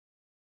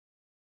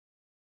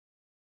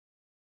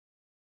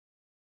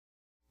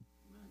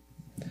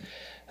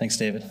Thanks,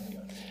 David.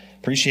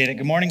 Appreciate it.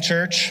 Good morning,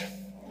 church.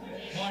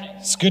 Good morning.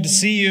 It's good to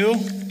see you.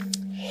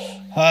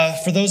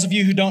 For those of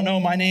you who don't know,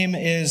 my name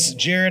is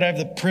Jared. I have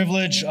the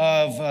privilege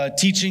of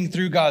teaching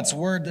through God's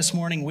Word this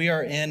morning. We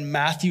are in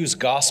Matthew's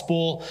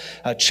Gospel,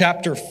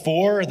 chapter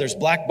 4. There's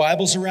black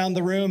Bibles around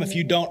the room. If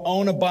you don't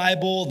own a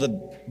Bible,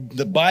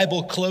 the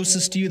Bible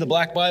closest to you, the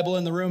black Bible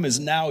in the room, is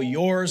now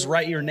yours.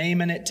 Write your name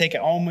in it. Take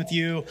it home with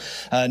you.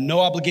 No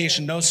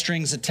obligation, no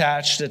strings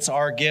attached. It's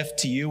our gift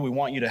to you. We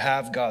want you to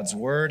have God's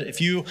Word.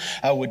 If you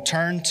would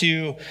turn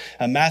to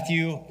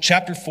Matthew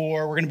chapter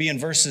 4, we're going to be in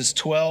verses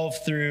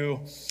 12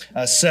 through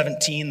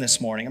 17 this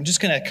morning. I'm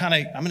just going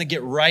to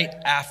get right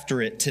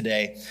after it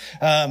today.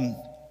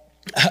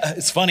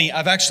 It's funny,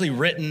 I've actually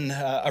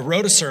I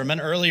wrote a sermon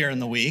earlier in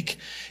the week,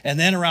 and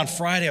then around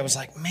Friday I was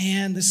like,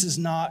 man, this is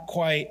not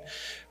quite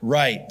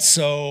right.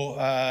 So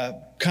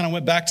kind of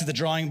went back to the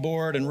drawing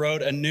board and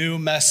wrote a new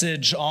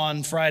message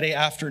on Friday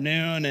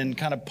afternoon and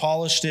kind of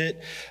polished it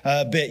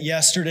a bit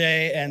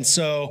yesterday. And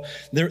so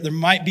there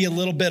might be a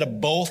little bit of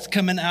both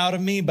coming out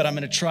of me, but I'm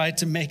going to try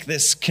to make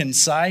this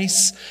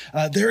concise.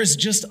 There is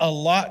just a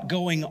lot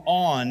going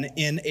on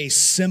in a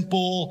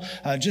simple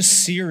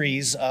just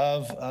series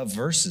of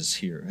verses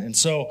here. And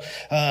so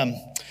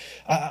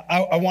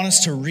I want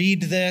us to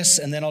read this,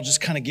 and then I'll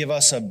just kind of give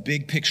us a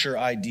big picture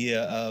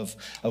idea of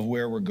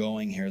where we're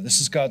going here.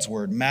 This is God's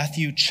Word.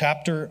 Matthew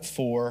chapter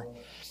 4,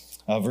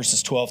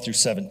 verses 12 through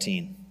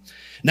 17.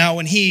 Now,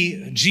 when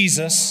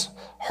Jesus,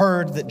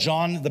 heard that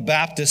John the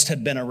Baptist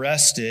had been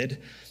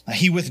arrested,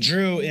 he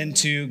withdrew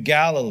into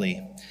Galilee.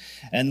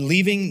 And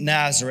leaving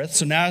Nazareth,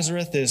 so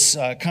Nazareth is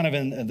kind of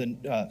in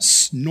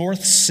the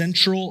north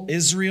central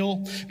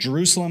Israel.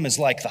 Jerusalem is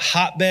like the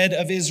hotbed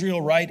of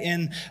Israel, right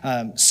in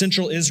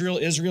central Israel.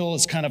 Israel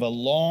is kind of a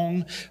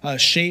long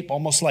shape,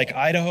 almost like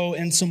Idaho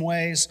in some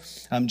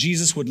ways.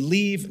 Jesus would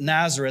leave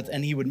Nazareth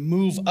and he would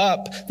move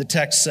up, the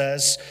text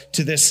says,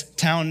 to this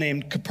town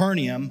named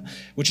Capernaum,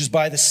 which is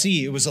by the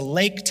sea. It was a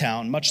lake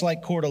town, much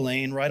like Coeur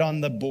d'Alene, right on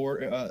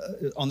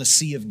the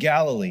Sea of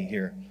Galilee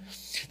here.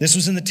 This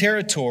was in the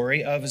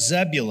territory of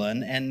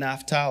Zebulun and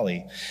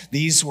Naphtali.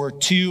 These were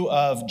two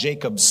of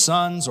Jacob's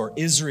sons, or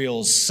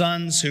Israel's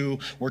sons, who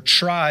were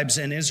tribes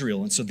in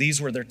Israel. And so these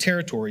were their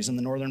territories in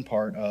the northern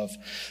part of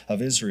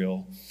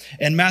Israel.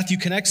 And Matthew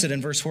connects it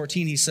in verse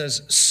 14. He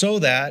says, so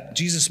that,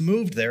 Jesus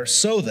moved there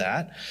so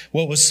that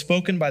what was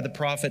spoken by the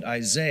prophet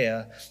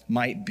Isaiah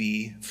might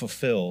be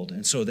fulfilled.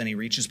 And so then he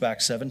reaches back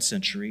 7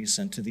 centuries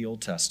into the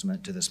Old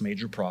Testament to this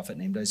major prophet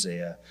named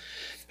Isaiah,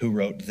 who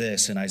wrote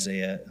this in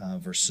Isaiah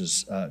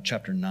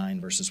chapter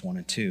 9, verses 1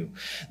 and 2.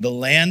 The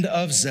land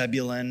of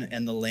Zebulun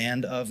and the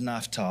land of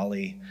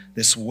Naphtali,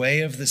 this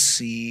way of the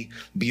sea,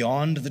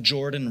 beyond the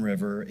Jordan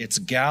River, it's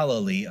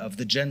Galilee of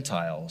the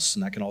Gentiles.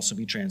 And that can also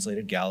be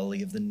translated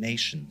Galilee of the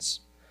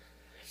nations.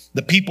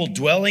 The people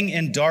dwelling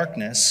in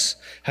darkness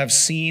have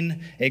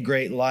seen a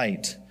great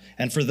light.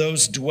 And for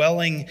those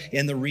dwelling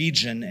in the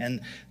region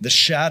and the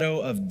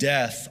shadow of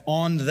death,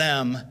 on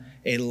them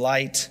a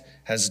light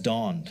has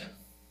dawned.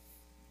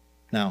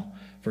 Now,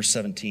 verse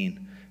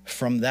 17,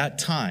 from the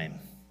time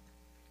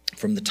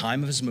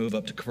of his move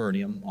up to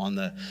Capernaum on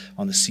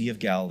the Sea of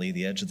Galilee,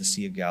 the edge of the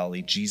Sea of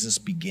Galilee, Jesus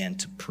began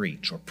to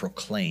preach or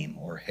proclaim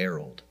or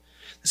herald.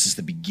 This is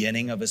the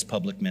beginning of his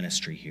public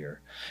ministry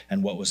here.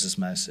 And what was his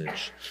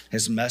message?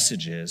 His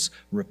message is,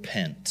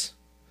 repent,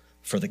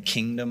 for the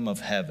kingdom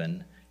of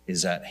heaven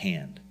is at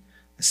hand.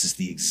 This is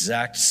the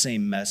exact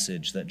same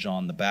message that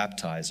John the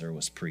Baptizer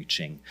was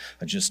preaching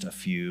just a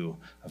few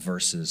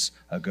verses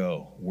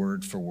ago.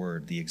 Word for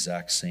word, the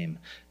exact same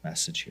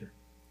message here.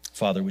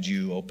 Father, would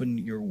you open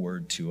your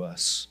word to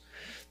us?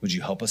 Would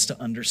you help us to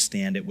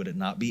understand it? Would it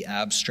not be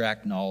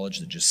abstract knowledge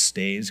that just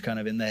stays kind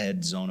of in the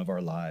head zone of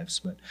our lives?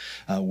 But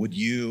would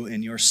you,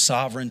 in your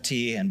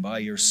sovereignty and by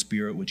your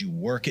Spirit, would you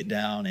work it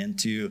down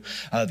into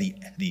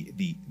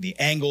the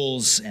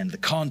angles and the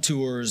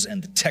contours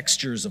and the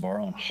textures of our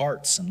own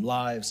hearts and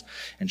lives,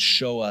 and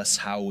show us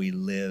how we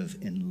live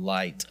in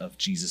light of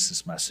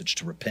Jesus' message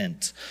to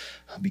repent,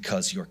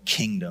 because your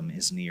kingdom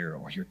is near,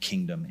 or your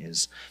kingdom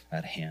is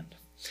at hand.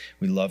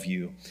 We love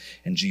you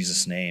in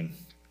Jesus' name.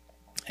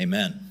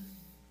 Amen.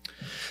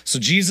 So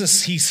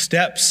Jesus, he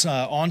steps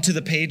onto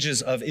the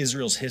pages of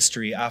Israel's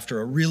history after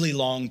a really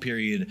long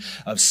period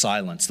of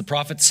silence. The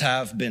prophets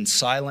have been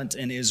silent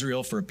in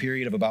Israel for a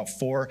period of about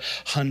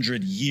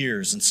 400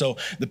 years. And so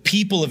the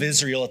people of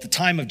Israel at the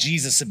time of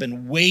Jesus have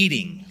been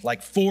waiting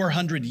like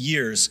 400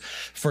 years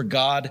for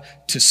God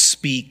to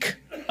speak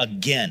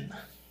again.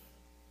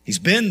 He's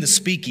been the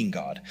speaking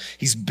God.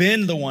 He's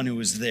been the one who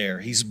was there.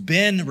 He's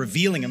been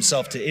revealing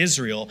himself to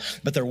Israel,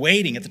 but they're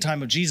waiting at the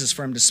time of Jesus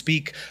for him to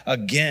speak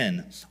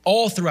again.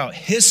 All throughout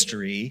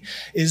history,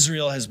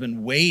 Israel has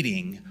been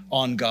waiting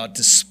on God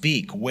to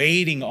speak,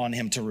 waiting on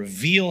him to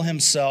reveal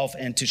himself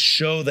and to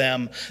show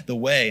them the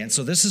way. And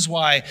so this is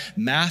why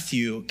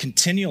Matthew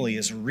continually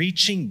is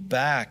reaching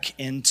back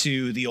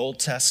into the Old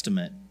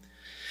Testament.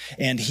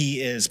 And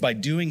he is, by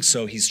doing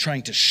so, he's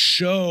trying to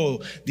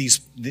show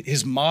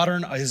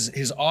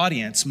his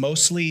audience,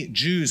 mostly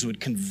Jews who had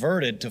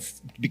converted to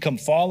become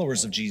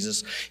followers of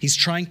Jesus. He's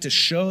trying to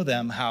show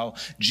them how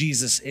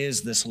Jesus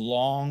is this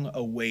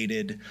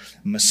long-awaited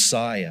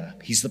Messiah.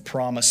 He's the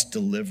promised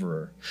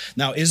deliverer.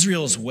 Now,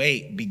 Israel's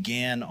wait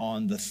began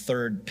on the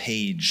third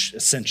page,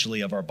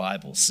 essentially, of our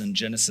Bibles in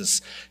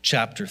Genesis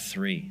chapter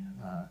 3.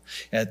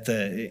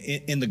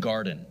 In the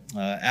garden.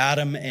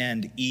 Adam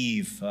and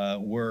Eve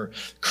were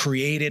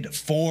created,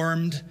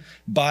 formed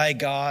by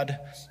God,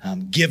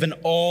 given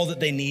all that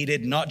they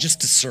needed, not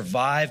just to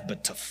survive,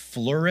 but to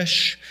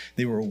flourish.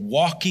 They were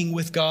walking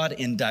with God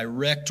in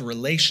direct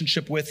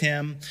relationship with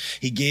him.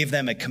 He gave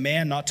them a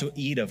command not to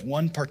eat of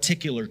one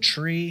particular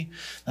tree.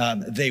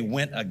 They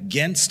went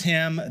against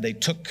him. They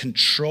took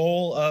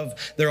control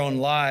of their own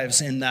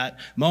lives in that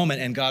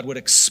moment, and God would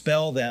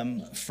expel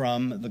them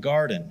from the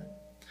garden.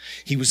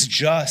 He was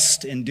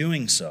just in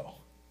doing so,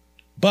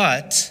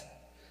 but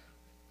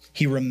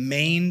he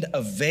remained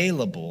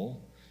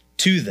available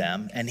to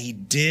them, and he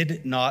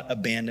did not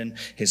abandon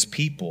his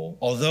people,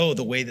 although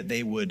the way that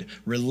they would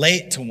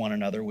relate to one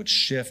another would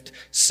shift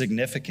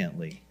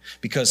significantly.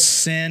 Because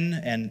sin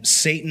and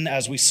Satan,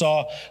 as we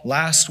saw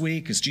last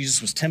week, as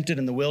Jesus was tempted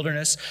in the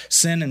wilderness,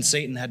 sin and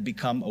Satan had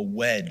become a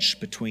wedge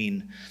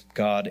between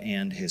God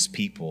and his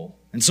people.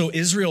 And so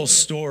Israel's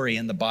story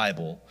in the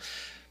Bible,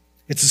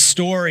 it's a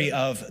story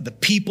of the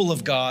people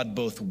of God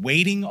both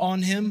waiting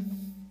on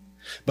him,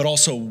 but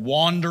also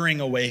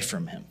wandering away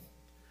from him.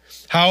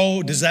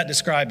 How does that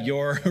describe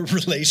your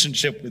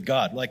relationship with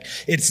God? Like,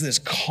 it's this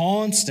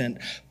constant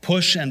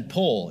push and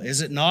pull,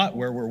 is it not?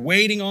 Where we're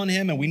waiting on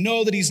him and we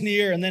know that he's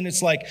near, and then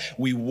it's like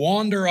we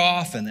wander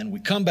off and then we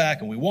come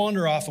back and we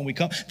wander off and we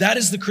come. That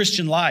is the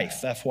Christian life,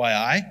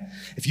 FYI.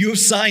 If you have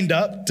signed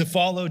up to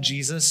follow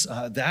Jesus,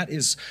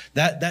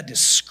 that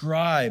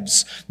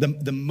describes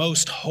the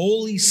most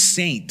holy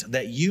saint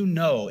that you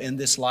know in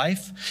this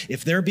life.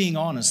 If they're being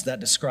honest,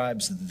 that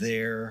describes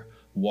their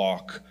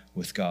walk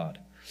with God.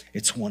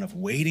 It's one of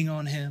waiting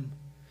on him,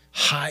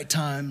 high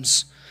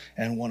times,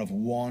 and one of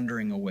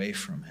wandering away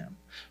from him,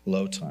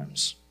 low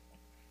times.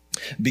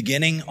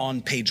 Beginning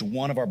on page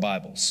 1 of our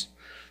Bibles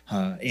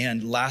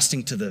and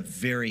lasting to the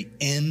very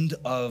end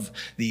of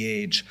the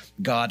age,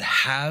 God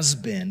has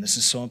been, this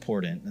is so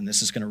important, and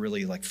this is going to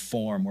really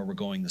form where we're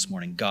going this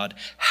morning. God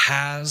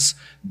has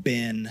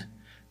been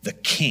the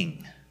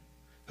king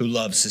who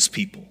loves his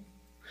people.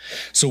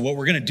 So what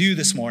we're going to do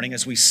this morning,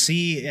 as we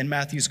see in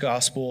Matthew's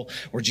gospel,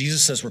 where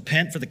Jesus says,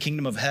 repent for the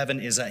kingdom of heaven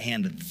is at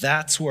hand,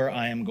 that's where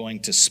I am going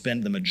to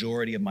spend the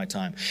majority of my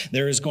time.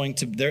 There is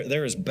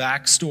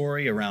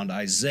backstory around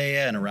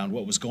Isaiah and around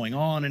what was going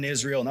on in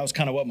Israel, and that was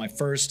kind of what my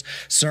first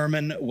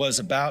sermon was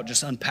about,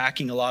 just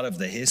unpacking a lot of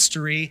the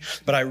history.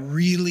 But I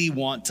really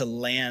want to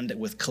land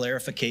with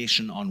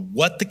clarification on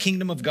what the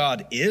kingdom of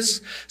God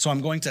is. So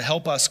I'm going to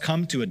help us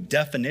come to a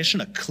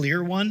definition, a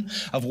clear one,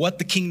 of what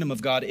the kingdom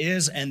of God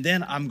is, and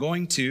then I'm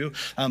going to,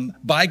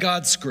 by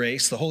God's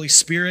grace, the Holy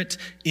Spirit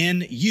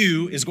in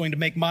you is going to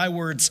make my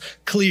words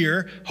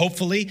clear,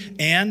 hopefully,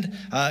 and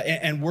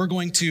we're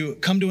going to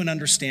come to an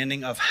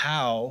understanding of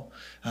how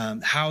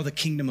the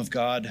kingdom of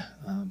God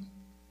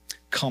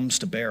comes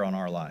to bear on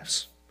our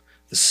lives,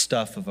 the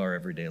stuff of our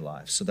everyday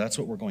lives. So that's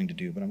what we're going to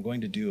do. But I'm going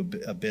to do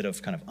a bit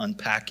of kind of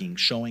unpacking,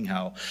 showing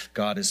how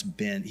God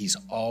he's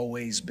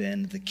always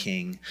been the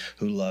king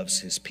who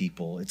loves his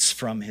people. It's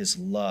from his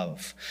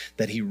love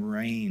that he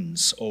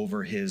reigns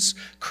over his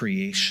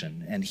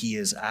creation. And he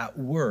is at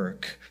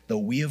work, though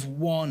we have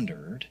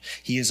wandered,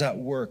 he is at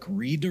work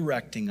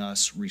redirecting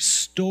us,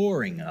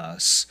 restoring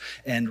us,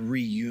 and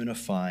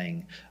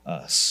reunifying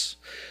us.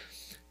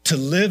 To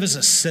live as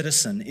a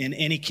citizen in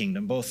any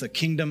kingdom, both the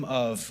kingdom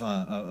of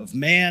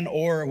man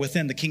or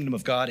within the kingdom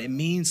of God, it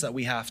means that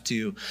we have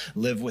to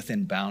live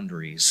within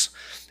boundaries.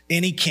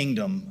 Any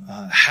kingdom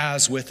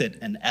has with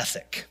it an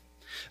ethic,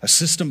 a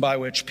system by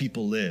which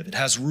people live. It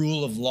has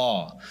rule of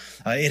law.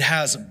 It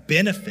has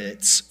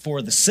benefits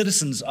for the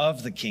citizens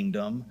of the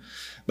kingdom,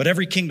 but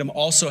every kingdom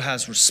also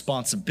has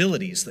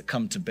responsibilities that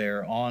come to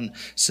bear on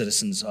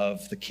citizens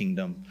of the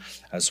kingdom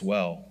as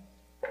well.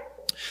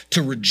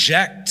 To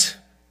reject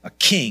a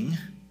king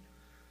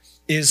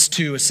is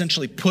to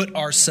essentially put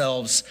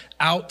ourselves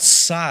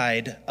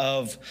outside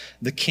of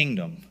the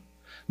kingdom.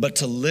 But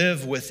to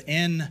live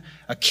within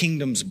a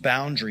kingdom's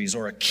boundaries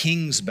or a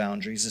king's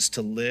boundaries is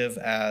to live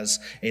as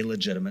a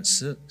legitimate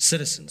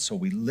citizen. So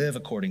we live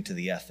according to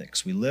the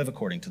ethics. We live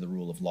according to the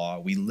rule of law.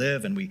 We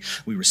live and we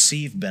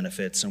receive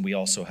benefits, and we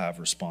also have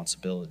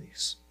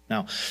responsibilities.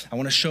 Now, I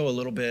want to show a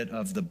little bit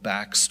of the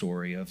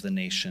backstory of the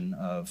nation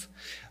of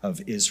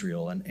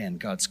Israel and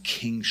God's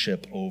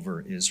kingship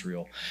over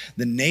Israel.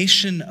 The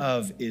nation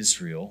of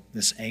Israel,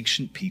 this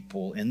ancient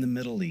people in the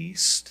Middle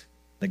East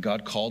that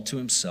God called to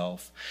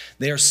himself,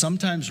 they are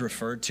sometimes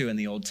referred to in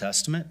the Old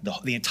Testament,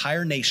 the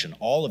entire nation,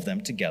 all of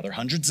them together,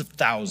 hundreds of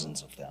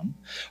thousands of them,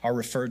 are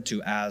referred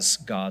to as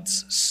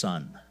God's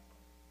son.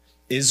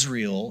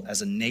 Israel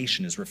as a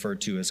nation is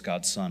referred to as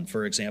God's son.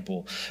 For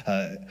example,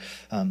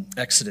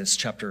 Exodus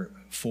chapter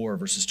 4,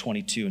 verses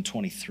 22 and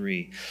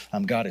 23.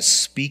 God is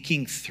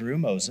speaking through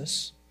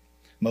Moses.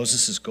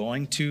 Moses is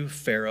going to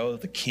Pharaoh,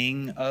 the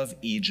king of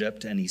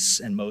Egypt,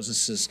 and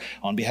Moses is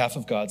on behalf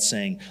of God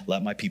saying,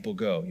 "Let my people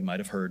go." You might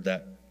have heard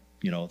that,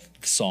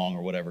 song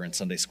or whatever in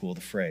Sunday school,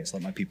 the phrase,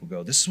 "Let my people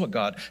go." This is what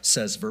God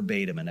says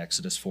verbatim in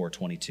Exodus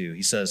 4:22.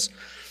 He says,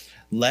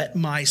 "Let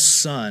my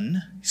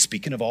son,"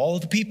 speaking of all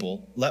of the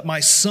people, "let my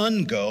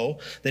son go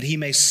that he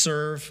may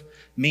serve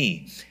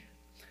me.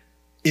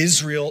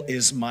 Israel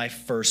is my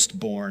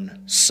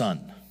firstborn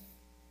son."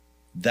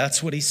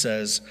 That's what he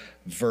says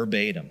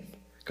verbatim.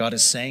 God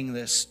is saying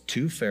this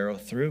to Pharaoh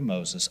through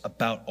Moses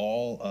about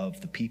all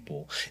of the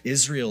people.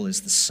 Israel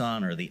is the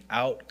son or the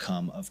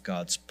outcome of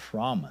God's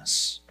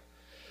promise.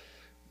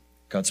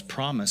 God's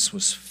promise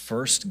was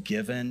first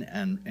given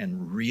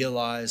and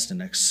realized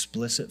in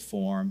explicit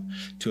form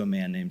to a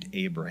man named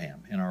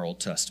Abraham in our Old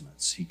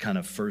Testaments. He kind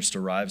of first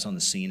arrives on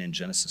the scene in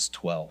Genesis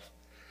 12.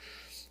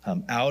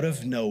 Out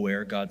of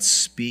nowhere, God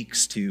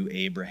speaks to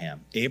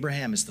Abraham.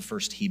 Abraham is the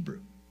first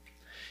Hebrew.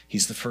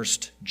 He's the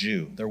first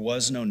Jew. There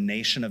was no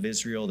nation of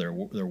Israel. There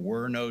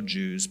were no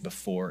Jews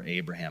before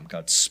Abraham.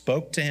 God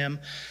spoke to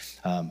him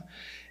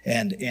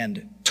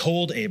and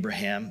told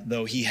Abraham,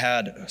 though he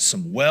had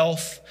some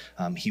wealth,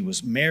 he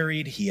was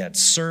married, he had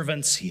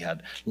servants, he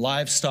had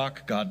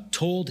livestock, God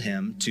told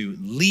him to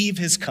leave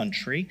his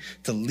country,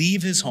 to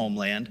leave his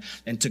homeland,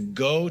 and to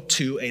go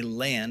to a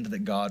land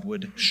that God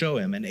would show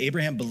him. And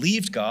Abraham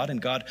believed God,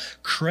 and God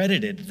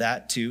credited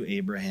that to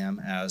Abraham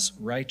as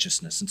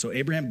righteousness. And so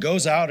Abraham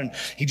goes out and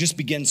he just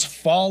begins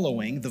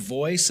following the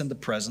voice and the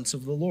presence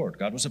of the Lord.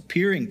 God was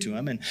appearing to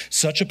him in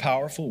such a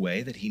powerful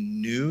way that he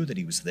knew that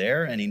he was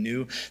there and he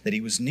knew that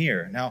he was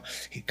near. Now,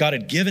 God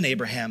had given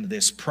Abraham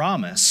this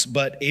promise,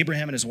 but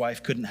Abraham and his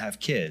wife couldn't have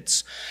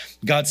kids.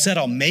 God said,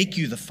 "I'll make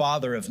you the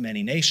father of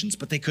many nations,"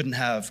 but they couldn't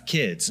have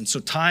kids. And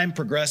so time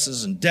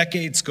progresses and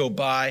decades go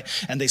by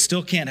and they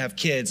still can't have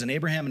kids. And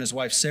Abraham and his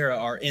wife Sarah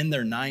are in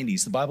their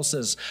 90s. The Bible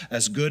says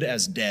as good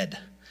as dead.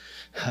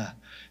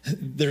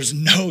 There's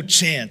no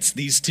chance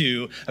these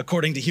two,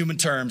 according to human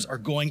terms, are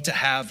going to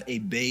have a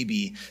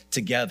baby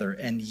together.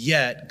 And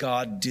yet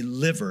God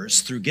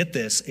delivers through, get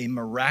this, a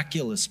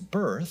miraculous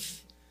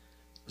birth.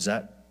 Does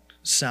that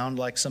sound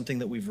like something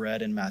that we've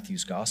read in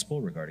Matthew's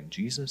gospel regarding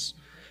Jesus?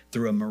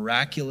 Through a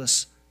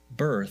miraculous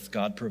birth,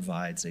 God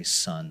provides a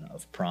son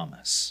of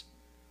promise.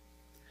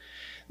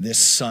 This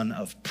son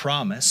of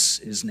promise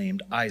is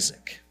named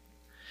Isaac.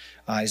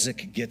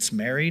 Isaac gets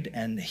married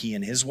and he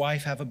and his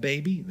wife have a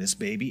baby. This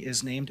baby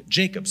is named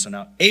Jacob. So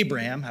now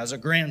Abraham has a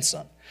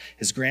grandson.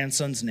 His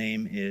grandson's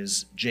name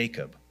is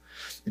Jacob.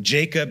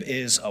 Jacob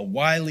is a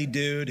wily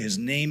dude. His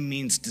name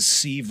means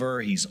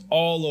deceiver. He's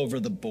all over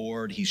the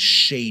board. He's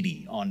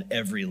shady on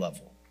every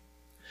level.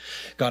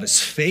 God is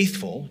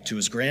faithful to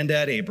his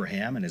granddad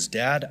Abraham and his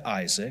dad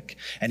Isaac,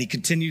 and he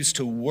continues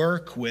to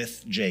work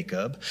with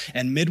Jacob.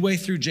 And midway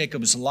through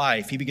Jacob's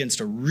life, he begins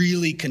to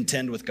really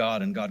contend with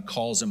God, and God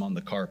calls him on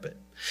the carpet.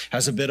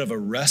 Has a bit of a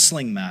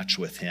wrestling match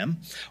with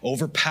him,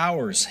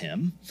 overpowers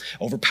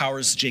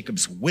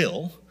Jacob's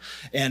will,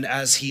 and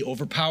as he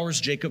overpowers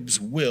Jacob's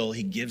will,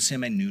 he gives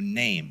him a new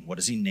name. What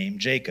does he name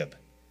Jacob?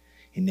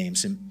 He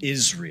names him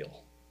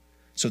Israel.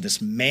 So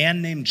this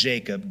man named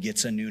Jacob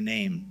gets a new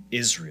name,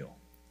 Israel.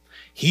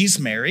 He's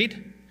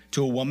married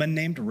to a woman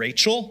named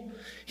Rachel.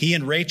 He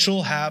and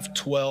Rachel have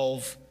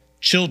 12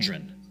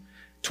 children,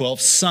 12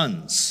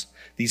 sons.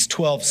 These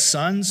 12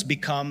 sons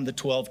become the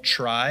 12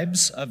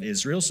 tribes of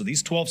Israel. So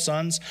these 12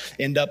 sons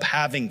end up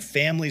having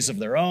families of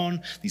their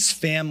own. These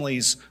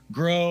families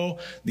grow.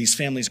 These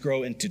families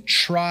grow into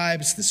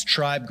tribes. This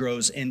tribe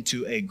grows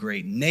into a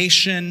great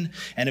nation.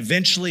 And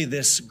eventually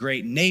this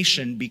great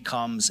nation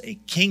becomes a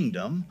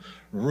kingdom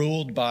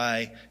ruled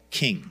by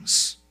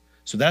kings.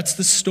 So that's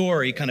the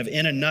story kind of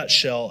in a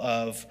nutshell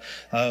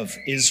of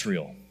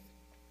Israel.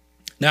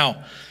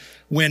 Now,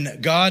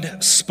 when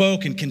God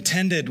spoke and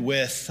contended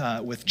with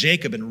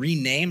Jacob and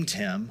renamed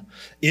him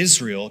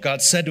Israel,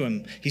 God said to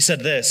him, he said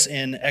this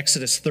in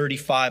Exodus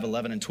 35,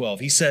 11 and 12.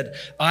 He said,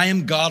 "I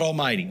am God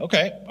Almighty."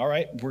 Okay, all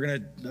right, we're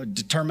going to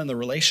define the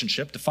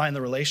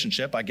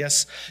relationship. I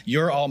guess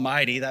you're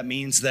Almighty. That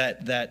means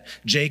that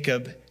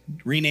Jacob,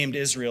 renamed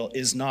Israel,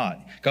 is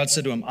not. God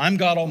said to him, "I'm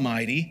God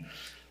Almighty."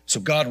 So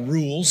God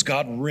rules,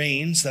 God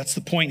reigns. That's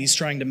the point he's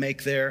trying to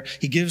make there.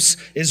 He gives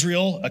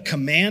Israel a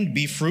command: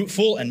 be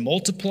fruitful and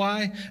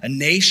multiply. A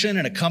nation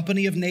and a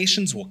company of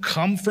nations will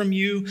come from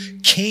you.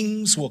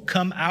 Kings will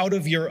come out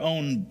of your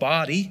own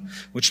body,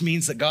 which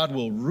means that God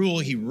will rule.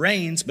 He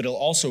reigns, but he'll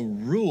also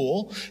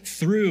rule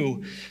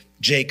through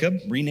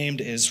Jacob,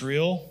 renamed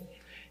Israel.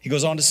 He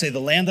goes on to say,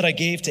 "The land that I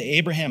gave to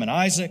Abraham and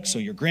Isaac," so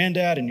your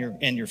granddad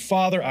and your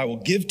father, "I will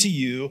give to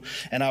you,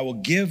 and I will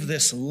give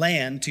this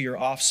land to your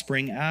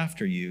offspring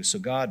after you." So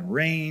God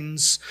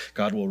reigns.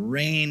 God will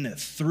reign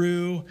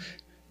through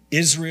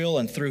Israel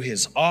and through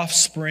his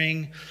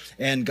offspring,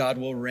 and God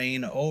will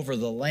reign over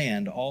the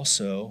land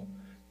also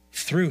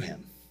through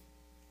him.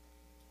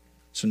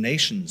 So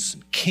nations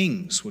and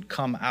kings would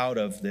come out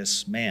of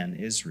this man,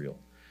 Israel,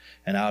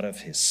 and out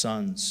of his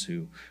sons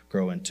who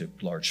grow into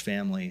large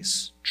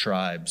families,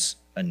 tribes,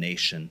 a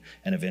nation,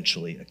 and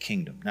eventually a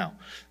kingdom. Now,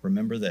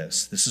 remember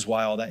this. This is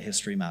why all that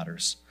history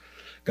matters.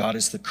 God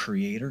is the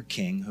creator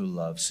king who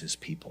loves his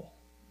people.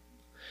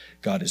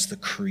 God is the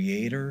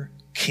creator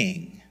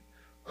king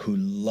who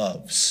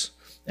loves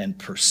and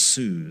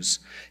pursues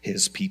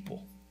his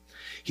people.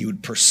 He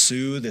would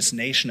pursue this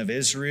nation of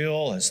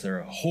Israel as there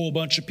are a whole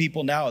bunch of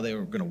people now. They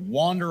were going to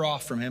wander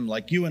off from him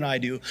like you and I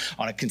do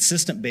on a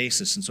consistent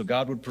basis. And so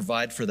God would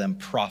provide for them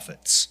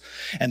prophets.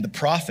 And the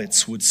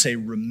prophets would say,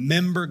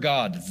 remember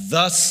God,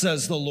 thus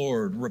says the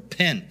Lord,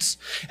 repent.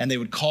 And they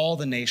would call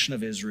the nation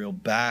of Israel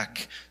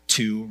back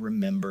to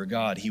remember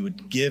God. He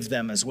would give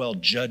them as well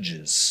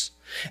judges.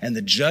 And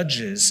the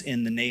judges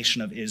in the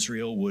nation of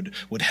Israel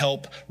would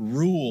help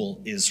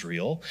rule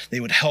Israel. They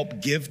would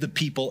help give the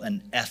people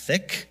an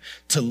ethic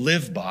to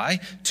live by,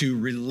 to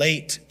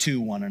relate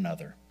to one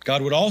another.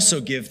 God would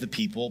also give the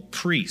people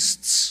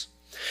priests.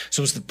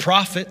 So as the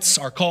prophets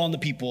are calling the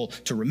people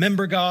to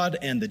remember God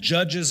and the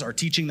judges are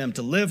teaching them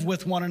to live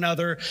with one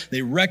another,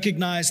 they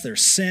recognize their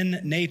sin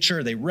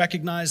nature. They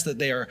recognize that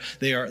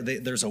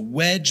there's a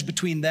wedge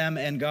between them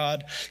and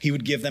God. He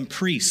would give them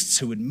priests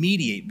who would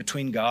mediate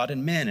between God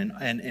and men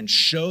and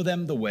show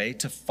them the way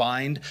to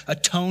find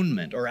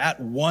atonement or at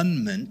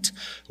one-ment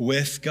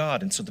with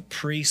God. And so the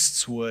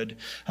priests would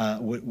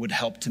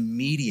help to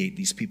mediate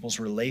these people's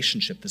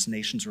relationship, this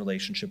nation's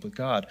relationship with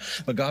God.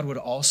 But God would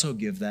also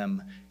give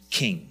them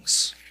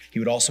kings. He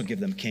would also give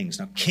them kings.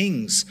 Now,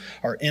 kings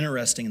are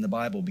interesting in the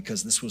Bible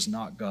because this was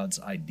not God's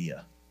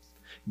idea.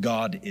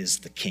 God is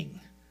the king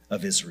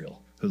of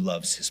Israel who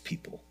loves his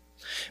people.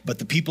 But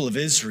the people of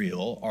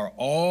Israel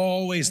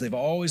they've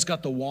always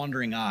got the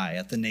wandering eye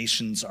at the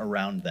nations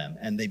around them,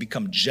 and they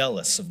become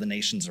jealous of the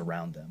nations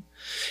around them.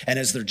 And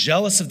as they're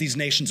jealous of these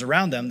nations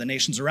around them, the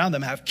nations around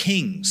them have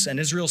kings. And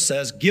Israel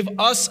says, give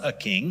us a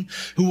king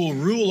who will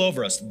rule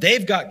over us.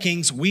 They've got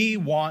kings, we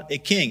want a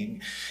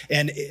king.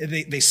 And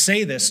they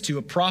say this to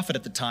a prophet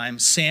at the time,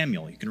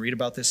 Samuel. You can read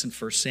about this in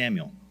 1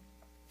 Samuel.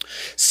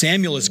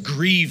 Samuel is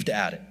grieved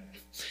at it.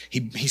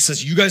 He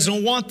says, you guys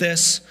don't want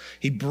this.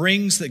 He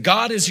brings that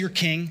God is your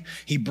king.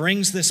 He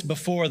brings this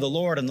before the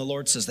Lord, and the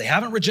Lord says, they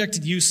haven't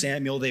rejected you,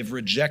 Samuel. They've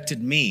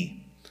rejected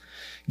me.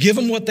 Give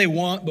them what they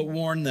want, but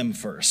warn them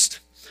first.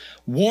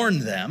 Warn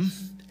them,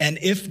 and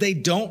if they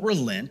don't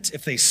relent,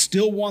 if they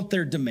still want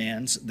their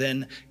demands,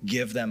 then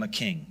give them a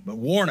king. But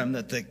warn them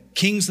that the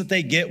kings that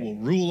they get will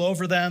rule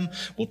over them,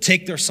 will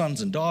take their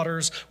sons and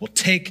daughters, will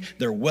take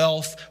their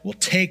wealth, will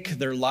take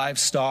their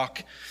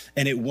livestock,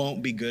 and it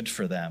won't be good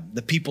for them.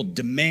 The people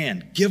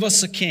demand, give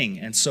us a king.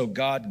 And so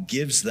God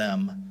gives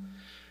them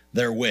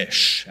their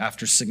wish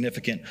after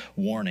significant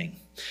warning.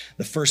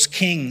 The first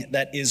king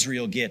that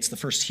Israel gets, the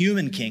first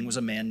human king, was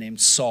a man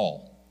named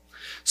Saul.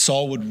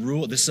 Saul would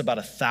rule, this is about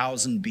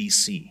 1000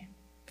 BC,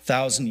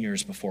 1,000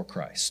 years before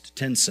Christ,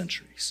 10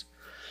 centuries.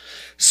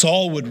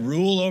 Saul would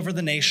rule over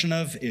the nation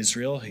of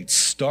Israel. He'd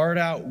start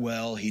out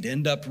well. He'd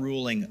end up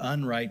ruling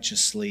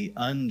unrighteously,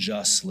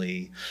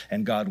 unjustly,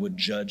 and God would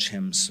judge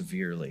him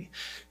severely.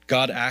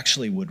 God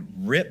actually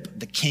would rip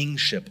the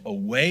kingship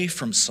away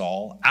from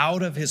Saul,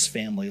 out of his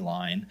family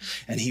line,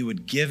 and he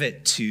would give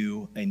it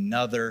to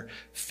another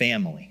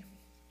family.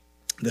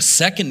 The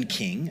second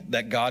king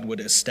that God would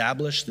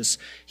establish this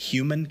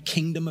human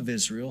kingdom of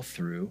Israel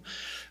through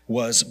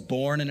was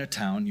born in a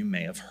town you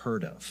may have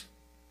heard of,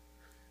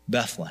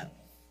 Bethlehem.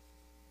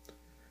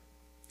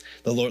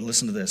 The Lord,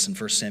 listen to this in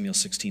 1 Samuel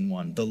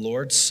 16:1. The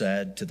Lord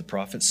said to the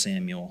prophet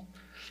Samuel,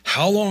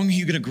 how long are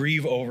you going to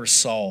grieve over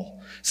Saul,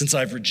 since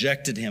I've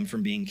rejected him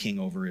from being king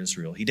over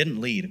Israel? He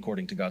didn't lead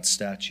according to God's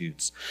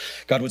statutes.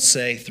 God would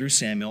say to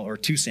Samuel,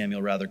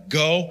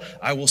 go,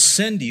 I will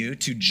send you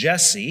to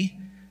Jesse,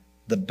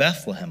 the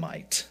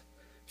Bethlehemite,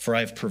 for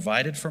I have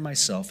provided for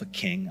myself a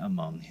king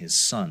among his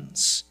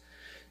sons.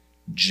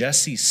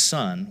 Jesse's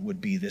son would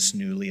be this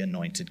newly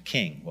anointed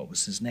king. What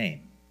was his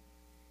name?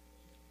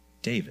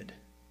 David.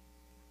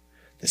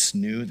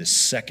 The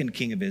second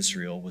king of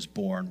Israel was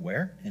born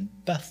where? In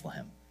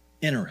Bethlehem.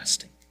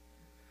 Interesting.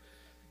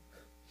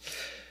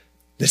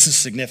 This is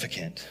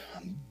significant.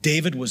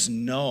 David was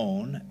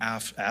known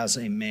as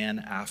a man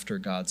after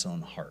God's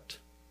own heart.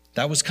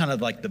 That was kind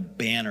of like the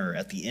banner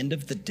at the end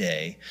of the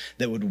day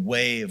that would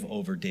wave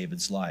over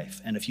David's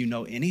life. And if you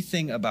know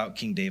anything about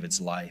King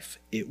David's life,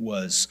 it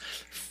was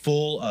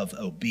full of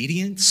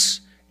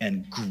obedience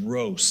and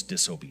gross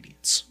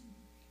disobedience.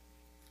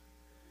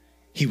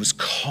 He was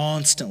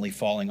constantly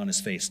falling on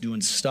his face,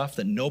 doing stuff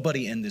that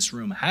nobody in this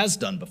room has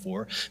done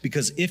before,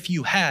 because if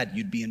you had,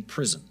 you'd be in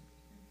prison.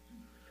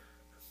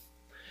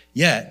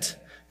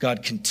 Yet,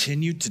 God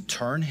continued to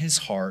turn his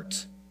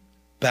heart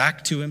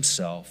back to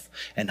himself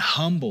and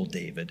humble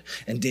David,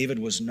 and David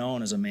was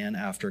known as a man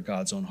after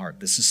God's own heart.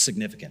 This is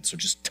significant, so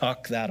just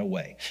tuck that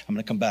away. I'm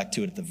going to come back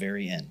to it at the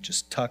very end.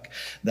 Just tuck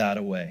that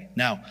away.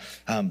 Now,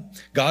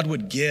 God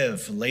would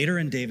give later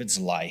in David's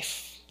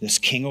life, this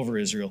king over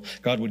Israel,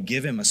 God would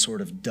give him a sort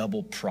of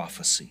double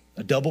prophecy.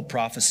 A double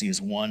prophecy is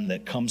one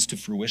that comes to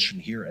fruition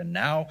here and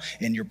now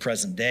in your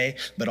present day,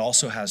 but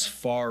also has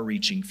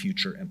far-reaching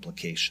future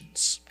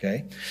implications,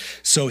 okay?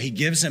 So he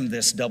gives him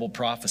this double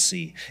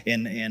prophecy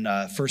in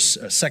 2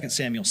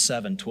 Samuel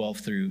 7, 12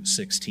 through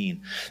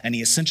 16. And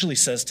he essentially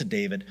says to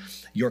David,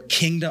 your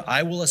kingdom,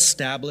 I will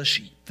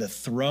establish the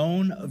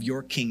throne of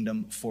your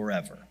kingdom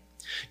forever.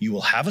 You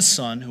will have a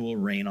son who will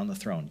reign on the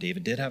throne.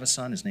 David did have a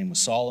son. His name was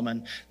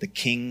Solomon. The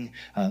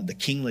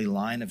kingly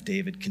line of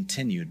David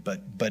continued.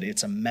 But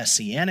it's a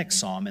messianic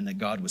psalm in that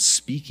God was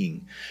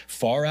speaking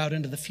far out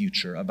into the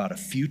future about a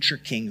future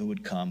king who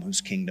would come,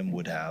 whose kingdom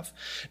would have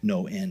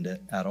no end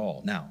at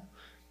all. Now,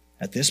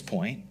 at this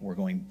point, we're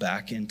going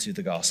back into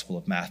the Gospel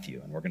of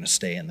Matthew, and we're going to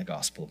stay in the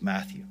Gospel of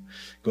Matthew.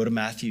 Go to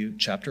Matthew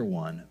chapter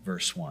 1,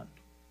 verse 1.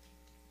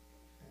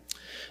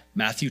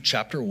 Matthew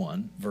chapter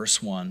 1,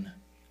 verse 1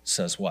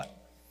 says what?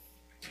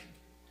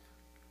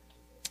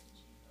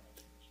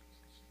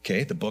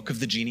 Okay, the book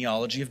of the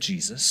genealogy of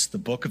Jesus, the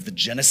book of the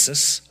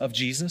Genesis of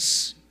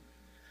Jesus.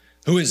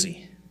 Who is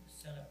he?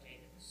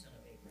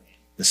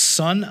 The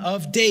son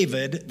of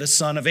David, the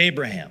son of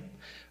Abraham.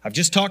 I've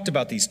just talked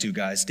about these two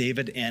guys,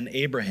 David and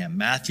Abraham.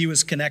 Matthew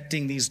is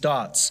connecting these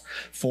dots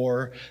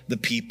for the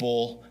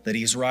people that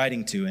he's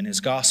writing to in his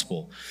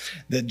gospel.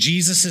 That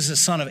Jesus is the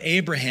son of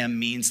Abraham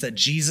means that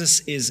Jesus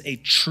is a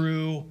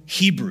true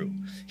Hebrew.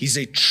 He's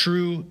a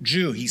true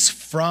Jew. He's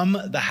from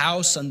the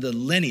house and the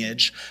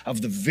lineage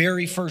of the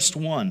very first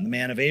one, the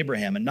man of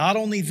Abraham. And not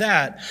only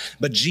that,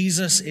 but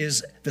Jesus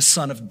is the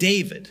son of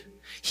David.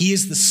 He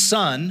is the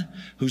son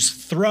whose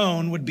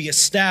throne would be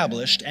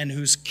established and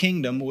whose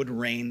kingdom would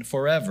reign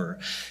forever.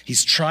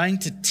 He's trying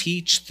to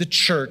teach the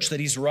church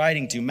that he's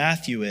writing to,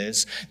 Matthew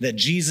is, that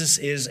Jesus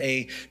is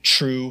a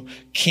true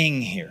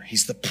king here.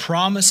 He's the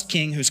promised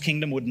king whose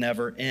kingdom would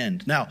never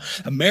end. Now,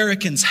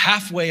 Americans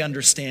halfway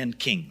understand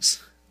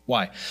kings.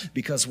 Why?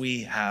 Because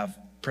we have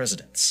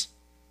presidents.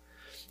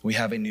 We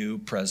have a new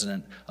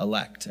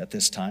president-elect at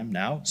this time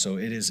now, so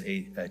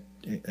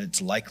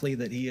it's likely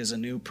that he is a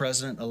new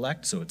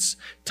president-elect, so it's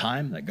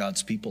time that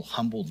God's people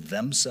humbled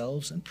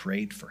themselves and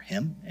prayed for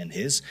him and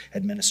his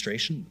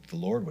administration. The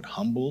Lord would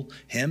humble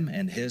him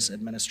and his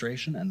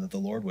administration, and that the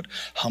Lord would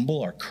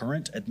humble our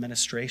current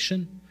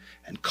administration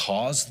and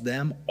cause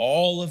them,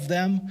 all of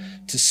them,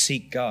 to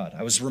seek God.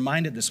 I was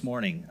reminded this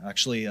morning,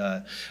 actually,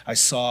 I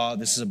saw,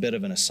 this is a bit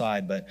of an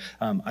aside, but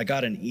I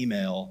got an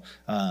email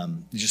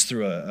just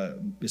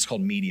through it's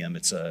called Medium.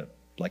 It's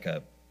like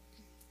a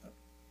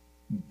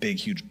big,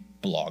 huge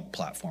blog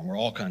platform where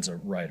all kinds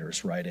of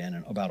writers write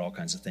in about all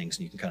kinds of things,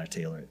 and you can kind of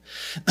tailor it.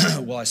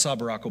 Well, I saw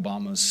Barack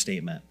Obama's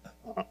statement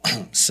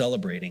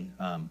celebrating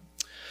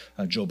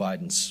Joe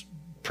Biden's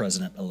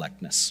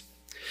president-electness.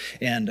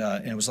 And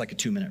it was like a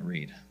 2-minute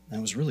read. And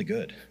it was really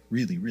good,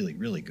 really, really,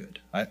 really good.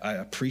 I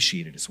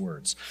appreciated his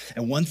words.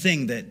 And one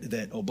thing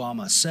that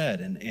Obama said,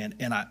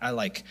 and I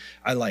like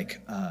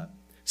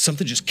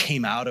something just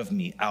came out of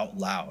me out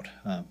loud.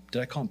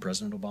 Did I call him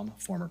President Obama?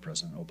 Former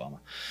President Obama.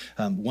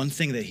 One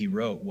thing that he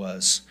wrote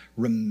was,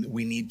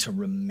 we need to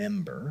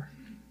remember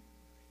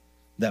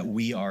that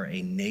we are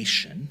a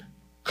nation,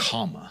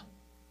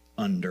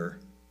 under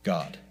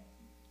God.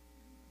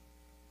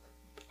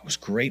 I was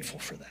grateful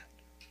for that.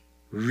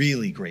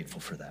 Really grateful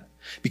for that.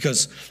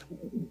 Because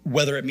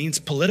whether it means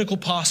political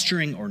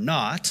posturing or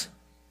not,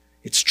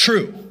 it's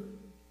true.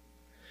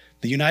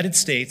 The United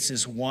States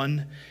is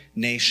one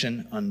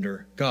nation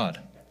under God.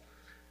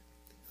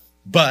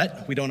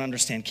 But we don't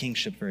understand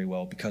kingship very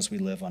well because we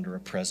live under a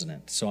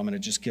president. So I'm going to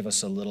just give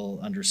us a little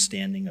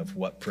understanding of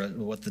what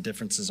the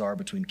differences are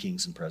between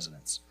kings and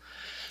presidents.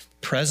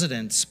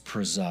 Presidents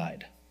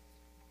preside.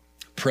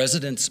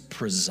 Presidents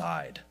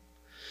preside.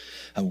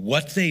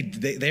 What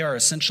they are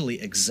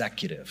essentially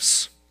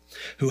executives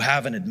who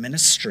have an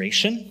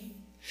administration,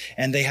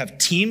 and they have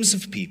teams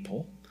of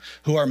people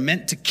who are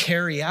meant to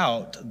carry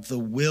out the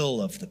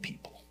will of the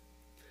people.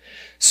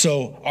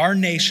 So our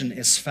nation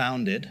is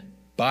founded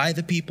by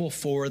the people,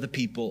 for the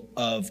people,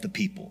 of the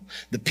people.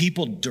 The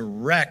people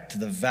direct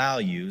the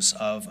values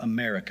of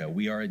America.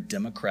 We are a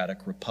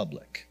democratic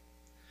republic.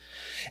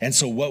 And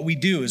so what we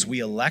do is we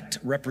elect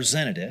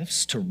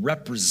representatives to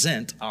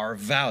represent our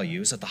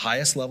values at the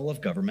highest level of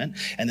government.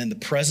 And then the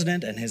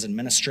president and his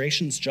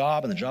administration's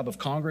job and the job of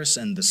Congress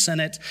and the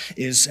Senate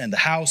and the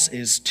House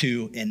is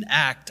to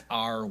enact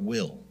our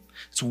will.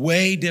 It's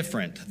way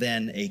different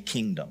than a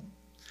kingdom.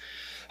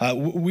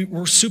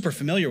 We're super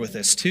familiar with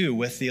this too,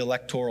 with the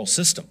electoral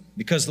system,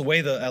 because the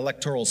way the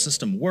electoral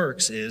system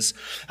works is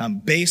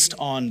based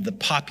on the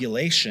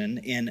population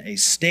in a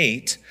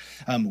state.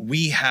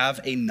 We have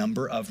a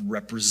number of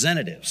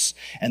representatives,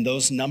 and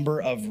those number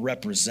of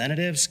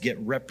representatives get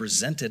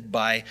represented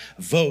by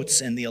votes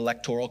in the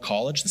Electoral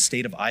College. The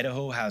state of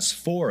Idaho has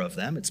 4 of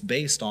them. It's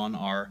based on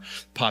our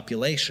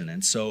population.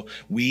 And so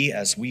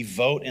as we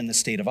vote in the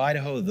state of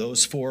Idaho,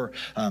 those 4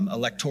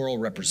 electoral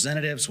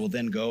representatives will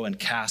then go and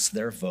cast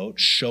their vote,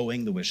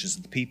 showing the wishes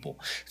of the people.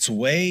 It's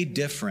way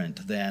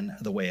different than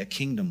the way a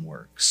kingdom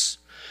works.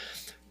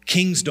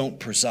 Kings don't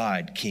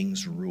preside,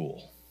 kings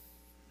rule.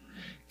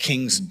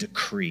 Kings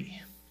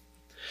decree.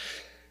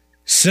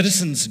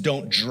 Citizens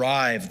don't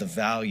drive the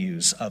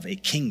values of a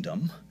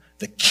kingdom.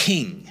 The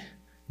king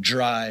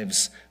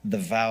drives the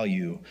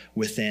value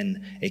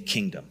within a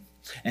kingdom.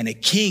 And a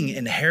king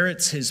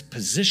inherits his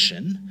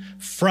position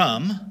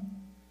from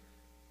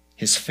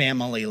his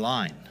family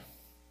line.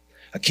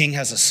 A king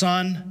has a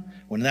son.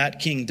 When that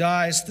king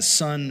dies, the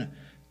son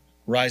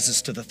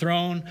rises to the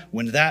throne.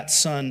 When that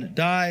son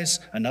dies,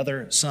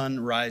 another son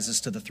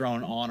rises to the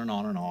throne, on and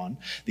on and on.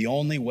 The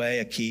only way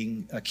a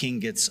king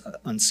gets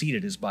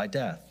unseated is by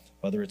death,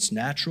 whether it's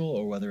natural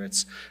or whether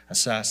it's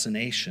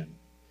assassination.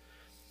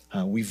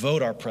 We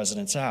vote our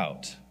presidents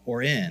out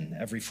or in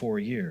every 4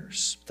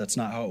 years. That's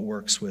not how it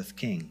works with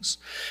kings.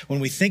 When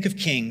we think of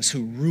kings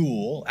who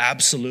rule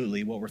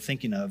absolutely, what we're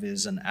thinking of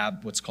is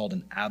what's called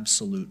an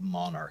absolute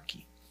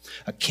monarchy.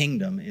 A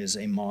kingdom is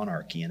a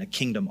monarchy, and a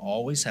kingdom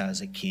always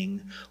has a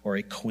king or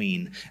a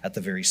queen at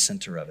the very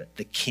center of it.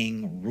 The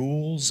king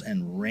rules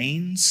and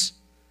reigns.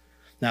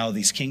 Now,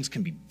 these kings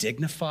can be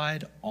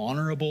dignified,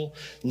 honorable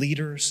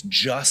leaders,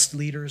 just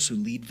leaders who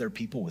lead their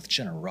people with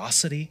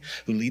generosity,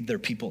 who lead their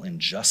people in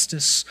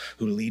justice,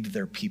 who lead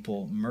their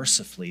people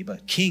mercifully.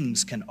 But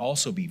kings can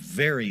also be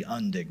very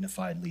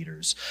undignified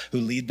leaders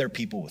who lead their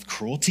people with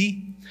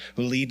cruelty,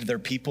 who lead their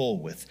people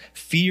with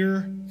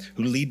fear,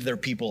 who lead their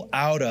people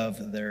out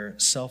of their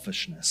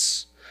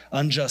selfishness.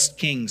 Unjust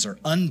kings are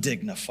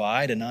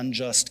undignified, and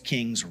unjust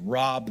kings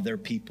rob their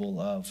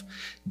people of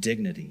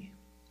dignity.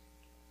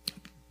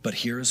 But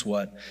here's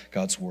what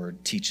God's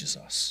word teaches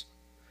us.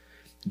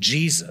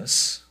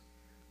 Jesus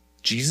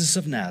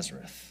of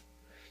Nazareth,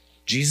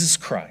 Jesus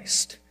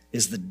Christ,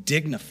 is the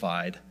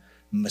dignified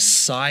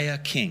Messiah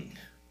King.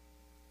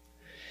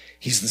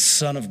 He's the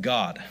Son of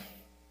God.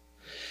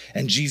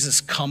 And Jesus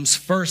comes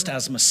first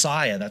as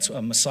Messiah. That's what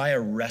a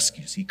Messiah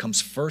rescues. He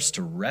comes first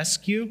to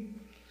rescue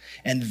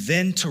and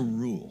then to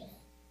rule.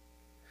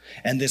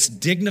 And this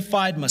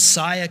dignified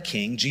Messiah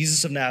King,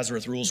 Jesus of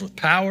Nazareth, rules with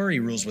power, he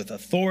rules with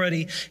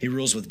authority, he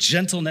rules with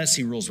gentleness,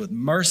 he rules with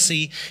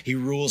mercy, he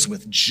rules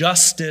with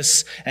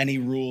justice, and he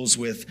rules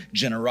with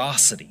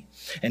generosity.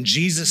 And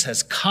Jesus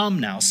has come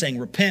now saying,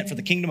 repent, for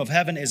the kingdom of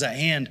heaven is at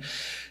hand,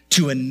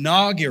 to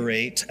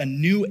inaugurate a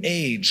new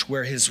age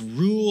where his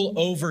rule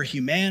over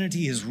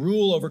humanity, his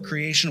rule over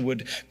creation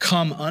would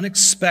come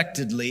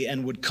unexpectedly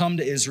and would come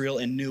to Israel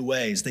in new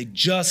ways. They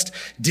just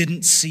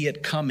didn't see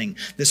it coming.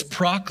 This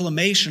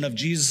proclamation of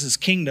Jesus'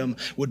 kingdom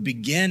would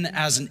begin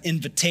as an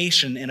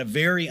invitation in a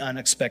very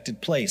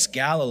unexpected place,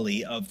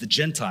 Galilee of the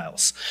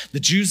Gentiles. The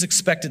Jews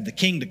expected the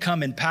king to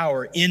come in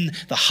power in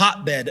the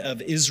hotbed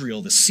of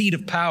Israel, the seat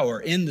of power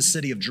in the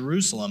city of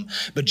Jerusalem.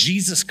 But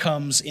Jesus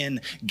comes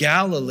in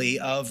Galilee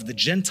of the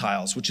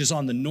Gentiles, which is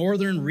on the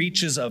northern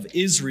reaches of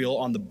Israel,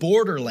 on the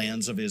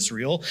borderlands of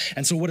Israel.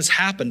 And so what has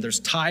happened, there's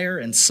Tyre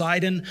and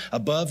Sidon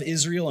above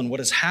Israel, and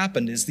what has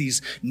happened is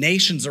these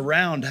nations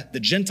around the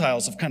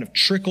Gentiles have kind of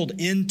trickled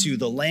into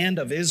the land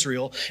of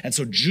Israel, and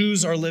so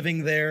Jews are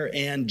living there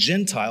and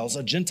Gentiles.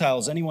 A Gentile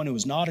is anyone who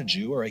is not a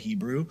Jew or a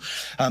Hebrew.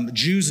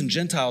 Jews and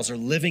Gentiles are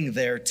living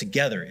there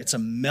together. It's a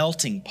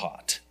melting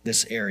pot,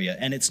 this area,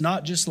 and it's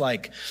not just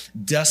like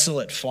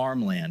desolate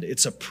farmland.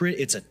 It's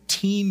a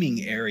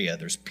teeming area.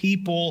 There's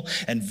people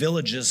and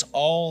villages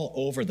all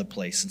over the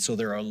place, and so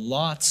there are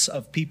lots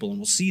of people, and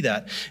we'll see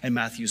that in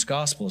Matthew's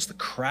gospel as the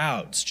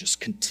crowds just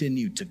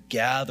continue to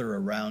gather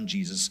around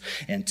Jesus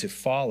and to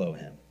follow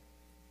him.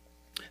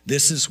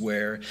 This is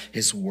where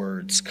his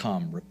words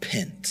come: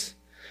 repent,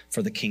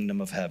 for the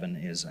kingdom of heaven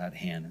is at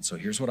hand. And so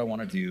here's what I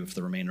want to do for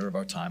the remainder of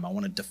our time. I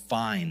want to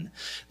define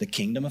the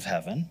kingdom of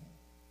heaven,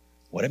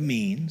 what it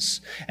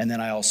means, and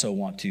then I also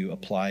want to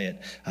apply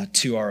it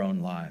to our own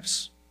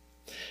lives.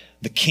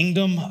 The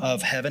kingdom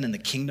of heaven and the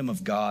kingdom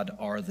of God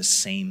are the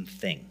same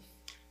thing.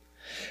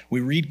 We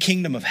read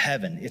kingdom of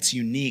heaven. It's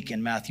unique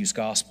in Matthew's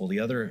gospel. The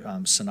other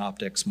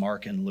synoptics,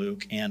 Mark and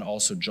Luke, and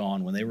also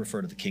John, when they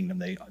refer to the kingdom,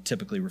 they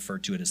typically refer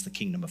to it as the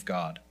kingdom of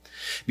God,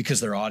 because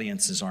their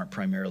audiences aren't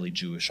primarily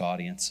Jewish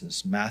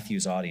audiences.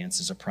 Matthew's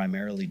audience is a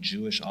primarily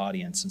Jewish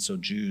audience, and so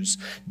Jews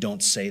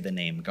don't say the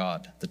name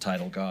God, the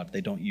title God.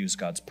 They don't use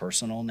God's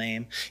personal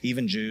name.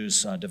 Even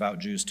Jews, devout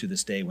Jews to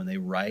this day, when they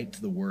write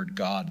the word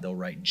God, they'll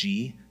write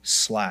G/D.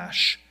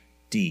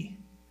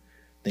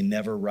 They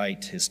never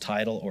write his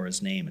title or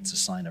his name. It's a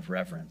sign of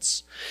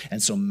reverence.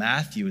 And so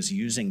Matthew is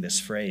using this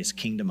phrase,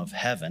 kingdom of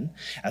heaven,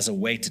 as a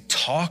way to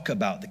talk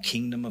about the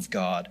kingdom of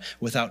God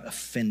without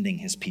offending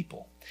his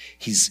people.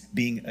 He's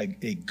being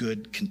a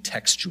good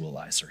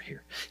contextualizer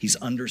here. He's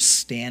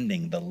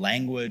understanding the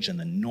language and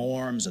the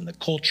norms and the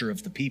culture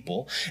of the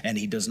people, and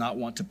he does not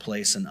want to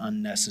place an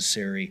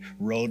unnecessary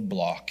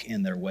roadblock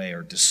in their way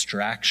or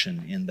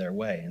distraction in their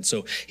way. And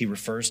so he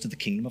refers to the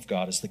kingdom of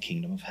God as the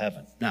kingdom of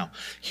heaven. Now,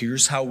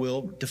 here's how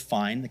we'll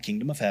define the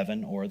kingdom of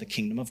heaven or the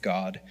kingdom of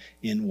God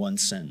in one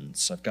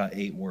sentence. I've got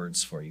 8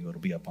 words for you. It'll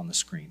be up on the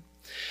screen.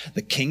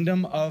 The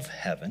kingdom of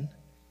heaven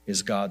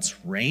is God's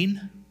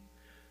reign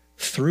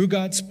through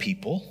God's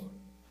people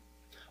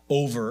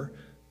over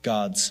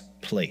God's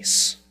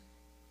place.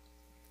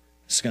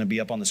 This is going to be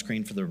up on the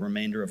screen for the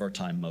remainder of our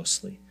time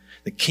mostly.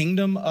 The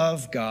kingdom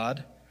of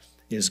God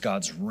is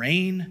God's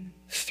reign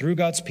through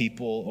God's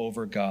people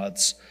over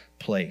God's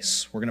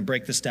place. We're going to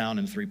break this down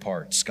in 3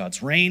 parts.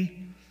 God's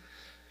reign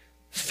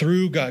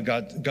through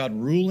God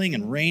ruling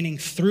and reigning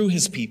through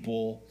his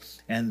people,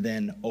 and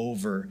then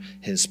over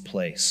his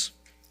place.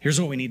 Here's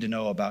what we need to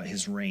know about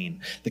his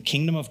reign. The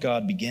kingdom of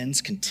God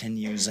begins,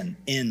 continues, and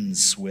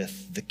ends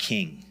with the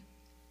king.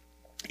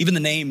 Even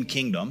the name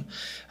kingdom,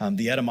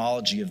 the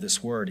etymology of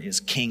this word is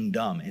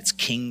kingdom. It's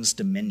king's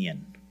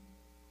dominion.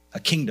 A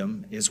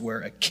kingdom is where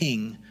a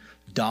king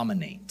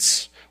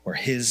dominates, where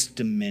his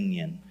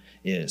dominion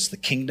is. The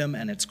kingdom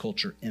and its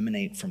culture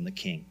emanate from the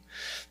king.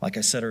 Like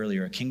I said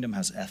earlier, a kingdom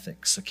has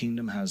ethics. A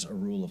kingdom has a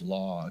rule of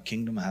law. A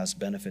kingdom has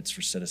benefits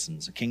for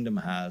citizens. A kingdom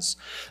has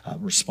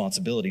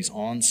responsibilities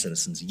on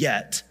citizens.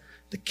 Yet,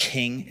 the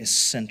king is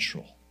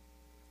central.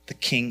 The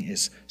king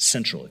is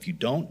central. If you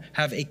don't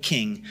have a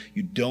king,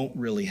 you don't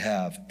really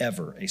have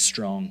ever a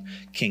strong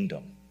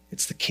kingdom.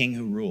 It's the king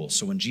who rules.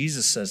 So when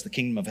Jesus says the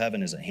kingdom of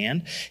heaven is at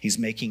hand, he's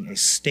making a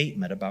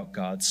statement about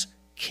God's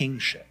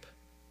kingship.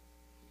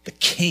 The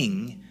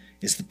king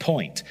is the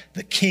point.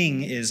 The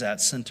king is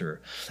at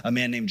center. A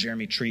man named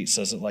Jeremy Treat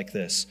says it like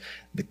this: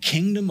 the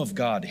kingdom of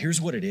God,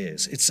 here's what it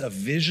is. It's a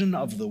vision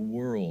of the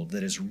world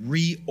that is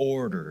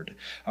reordered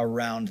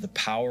around the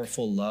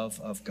powerful love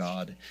of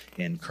God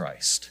in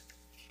Christ.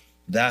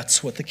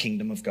 That's what the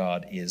kingdom of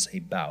God is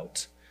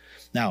about.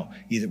 Now,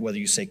 either whether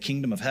you say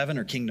kingdom of heaven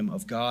or kingdom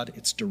of God,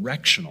 it's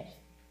directional.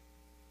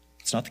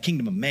 It's not the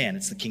kingdom of man,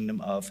 it's the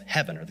kingdom of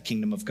heaven or the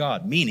kingdom of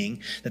God,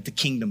 meaning that the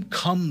kingdom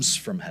comes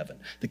from heaven.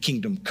 The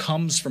kingdom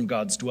comes from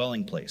God's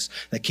dwelling place.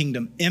 The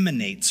kingdom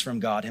emanates from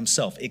God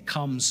himself. It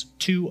comes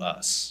to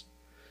us.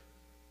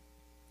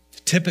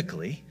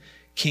 Typically,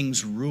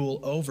 kings rule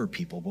over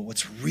people, but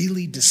what's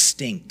really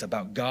distinct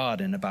about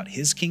God and about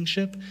his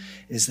kingship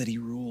is that he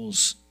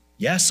rules,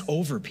 yes,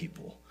 over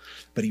people,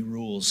 but he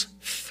rules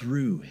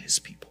through his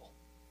people.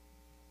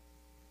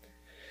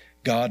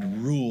 God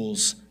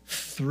rules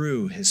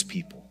through his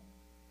people.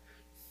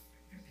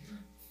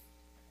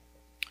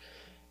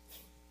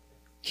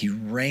 He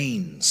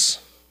reigns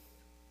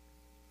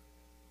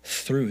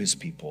through his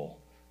people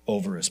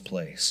over his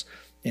place.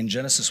 In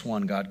Genesis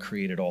 1, God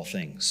created all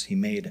things. He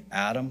made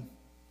Adam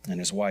and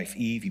his wife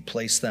Eve. He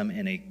placed them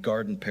in a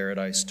garden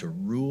paradise to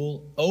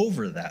rule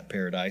over that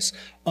paradise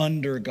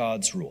under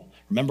God's rule.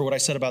 Remember what I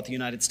said about the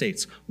United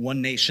States.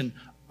 One nation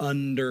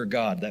under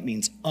God. That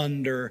means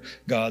under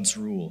God's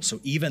rule.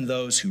 So even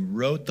those who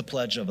wrote the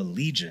Pledge of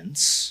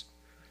Allegiance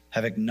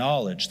have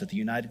acknowledged that the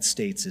United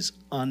States is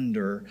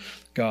under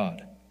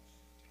God.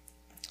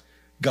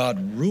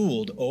 God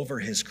ruled over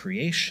his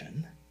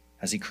creation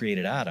as he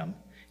created Adam.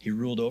 He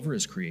ruled over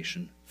his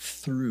creation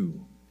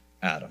through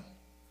Adam.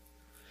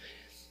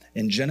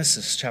 In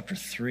Genesis chapter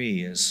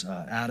 3, as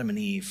Adam and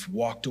Eve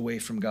walked away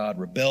from God,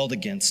 rebelled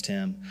against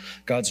him,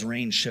 God's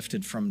reign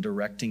shifted from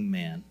directing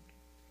man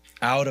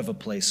out of a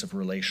place of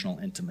relational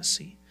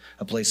intimacy,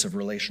 a place of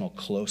relational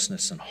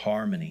closeness and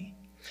harmony.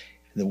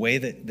 The way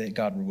that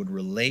God would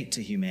relate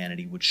to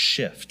humanity would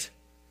shift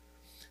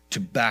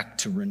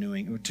to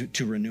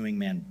renewing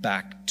man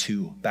back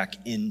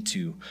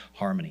into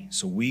harmony.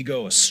 So we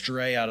go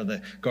astray out of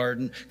the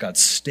garden. God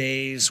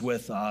stays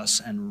with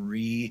us and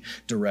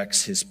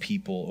redirects his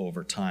people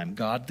over time.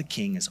 God the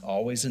King is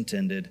always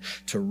intended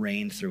to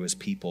reign through his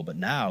people, but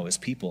now his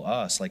people,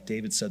 us, like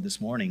David said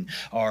this morning,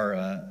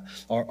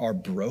 are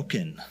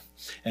broken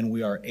and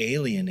we are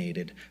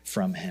alienated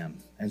from him.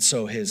 And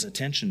so his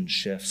attention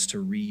shifts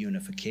to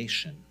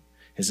reunification.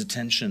 His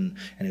attention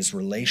and his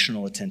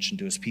relational attention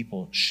to his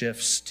people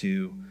shifts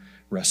to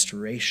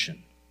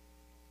restoration.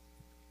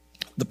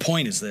 The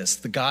point is this: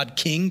 the God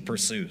King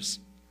pursues.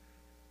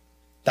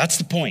 That's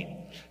the point.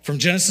 From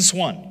Genesis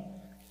 1,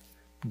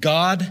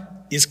 God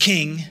is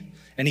king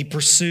and he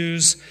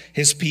pursues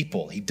his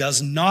people. He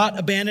does not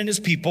abandon his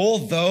people,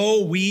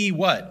 though we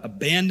what?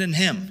 Abandon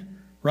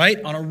him,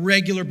 right? On a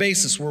regular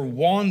basis, we're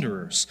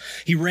wanderers.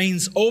 He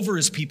reigns over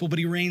his people, but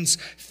he reigns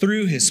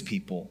through his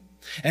people.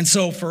 And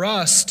so for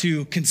us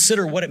to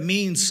consider what it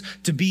means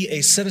to be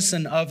a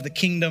citizen of the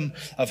kingdom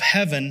of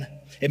heaven,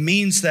 it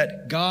means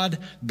that God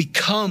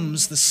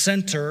becomes the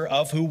center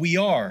of who we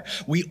are.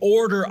 We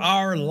order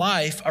our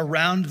life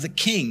around the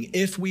King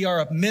if we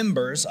are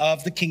members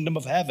of the kingdom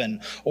of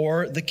heaven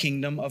or the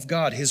kingdom of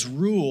God. His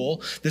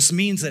rule, this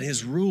means that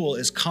his rule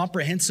is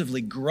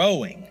comprehensively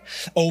growing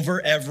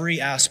over every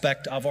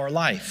aspect of our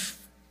life,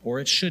 or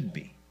it should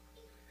be.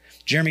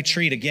 Jeremy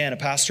Treat, again, a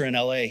pastor in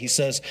LA, he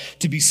says,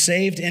 to be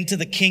saved into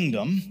the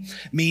kingdom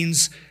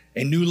means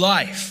a new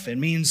life. It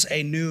means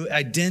a new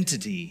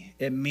identity.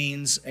 It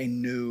means a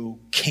new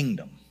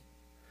kingdom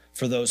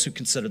for those who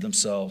consider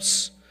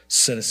themselves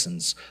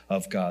citizens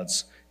of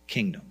God's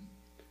kingdom.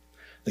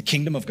 The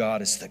kingdom of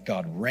God is that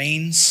God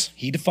reigns.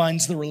 He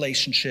defines the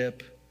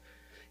relationship.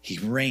 He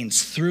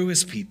reigns through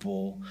his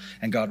people,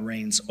 and God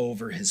reigns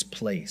over his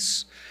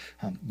place.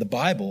 The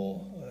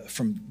Bible,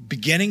 from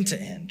beginning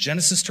to end,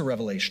 Genesis to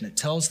Revelation, it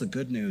tells the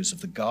good news of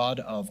the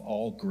God of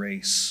all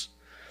grace,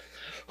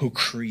 who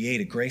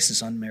created, grace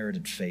is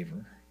unmerited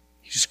favor.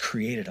 He just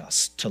created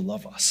us to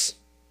love us.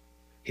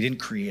 He didn't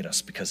create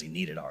us because he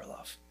needed our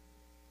love.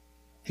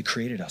 He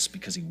created us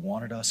because he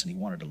wanted us, and he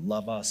wanted to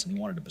love us, and he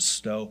wanted to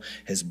bestow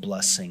his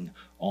blessing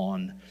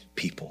on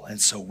people. And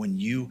so when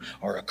you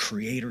are a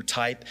creator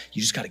type,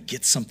 you just got to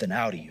get something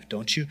out of you,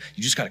 don't you?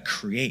 You just got to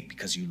create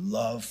because you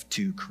love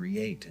to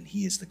create. And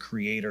he is the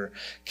creator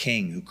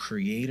king who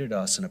created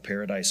us in a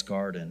paradise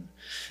garden.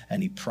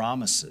 And he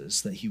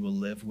promises that he will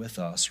live with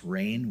us,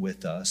 reign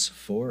with us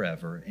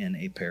forever in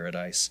a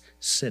paradise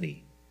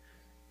city.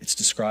 It's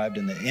described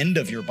in the end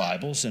of your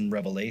Bibles in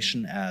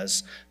Revelation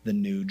as the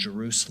New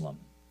Jerusalem.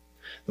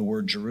 The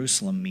word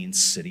Jerusalem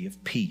means city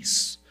of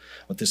peace.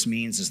 What this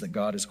means is that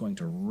God is going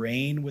to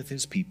reign with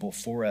his people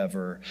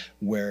forever,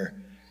 where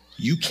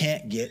you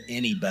can't get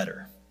any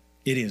better.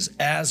 It is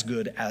as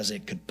good as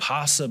it could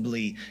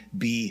possibly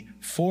be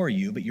for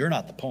you, but you're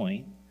not the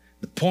point.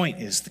 The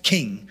point is the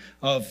king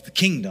of the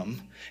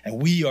kingdom,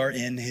 and we are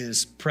in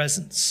his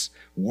presence,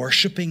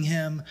 worshiping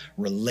him,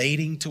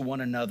 relating to one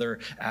another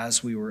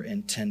as we were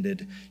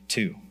intended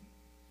to.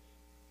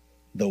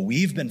 Though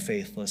we've been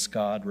faithless,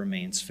 God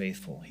remains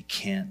faithful. He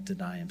can't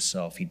deny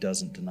himself. He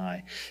doesn't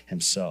deny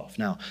himself.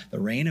 Now, the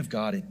reign of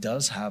God, it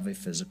does have a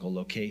physical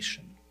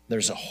location.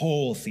 There's a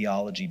whole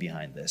theology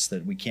behind this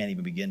that we can't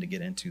even begin to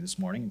get into this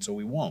morning, and so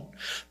we won't.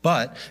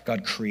 But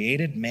God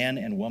created man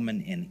and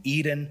woman in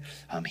Eden.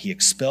 He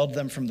expelled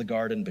them from the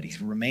garden, but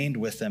he remained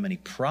with them, and he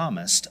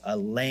promised a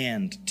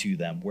land to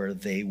them where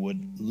they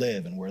would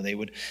live and where they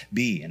would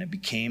be. And it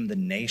became the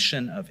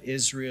nation of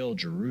Israel.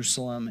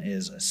 Jerusalem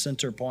is a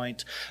center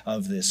point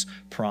of this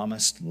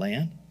promised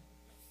land.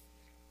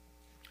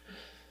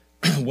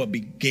 What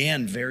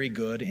began very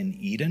good in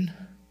Eden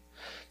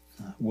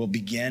will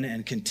begin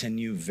and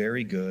continue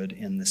very good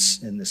in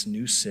this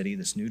new city,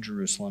 this new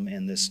Jerusalem,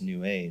 and this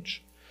new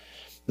age.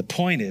 The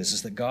point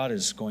is that God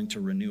is going to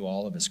renew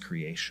all of his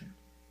creation.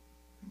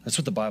 That's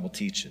what the Bible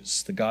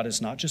teaches. That God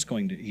is not just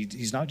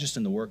he's not just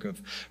in the work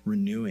of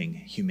renewing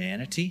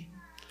humanity,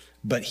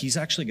 but he's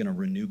actually going to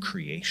renew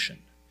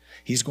creation.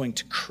 He's going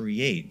to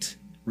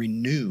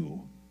renew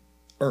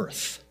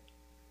earth.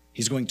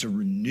 He's going to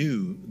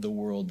renew the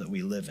world that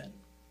we live in.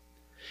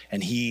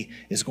 And he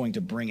is going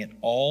to bring it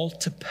all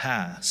to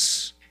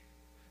pass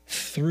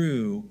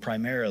through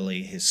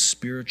primarily his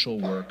spiritual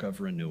work of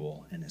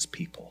renewal in his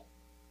people.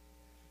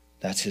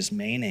 That's his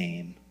main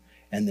aim,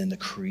 and then the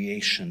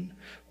creation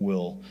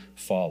will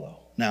follow.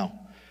 Now,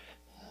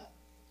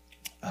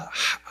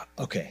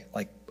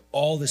 like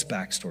all this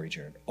backstory,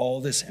 Jared,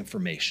 all this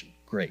information,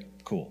 great,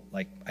 cool.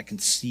 Like I can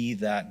see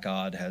that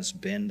God has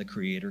been the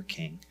creator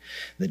king,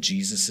 that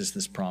Jesus is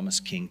this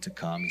promised king to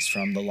come. He's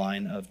from the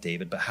line of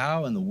David. But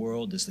how in the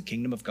world does the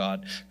kingdom of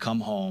God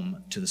come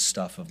home to the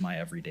stuff of my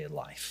everyday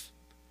life?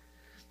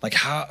 Like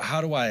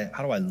how do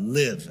I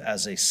live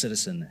as a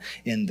citizen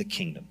in the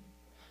kingdom?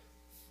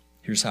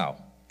 Here's how.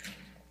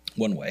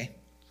 One way,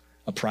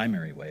 a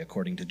primary way,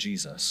 according to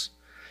Jesus.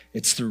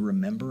 It's through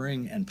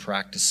remembering and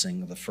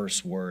practicing the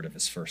first word of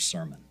his first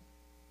sermon.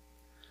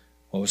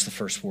 What was the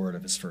first word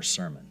of his first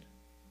sermon?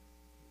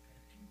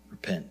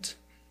 Repent.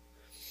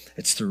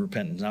 It's through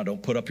repentance. Now,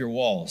 don't put up your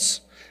walls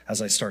as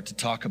I start to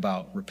talk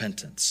about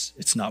repentance.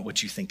 It's not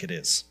what you think it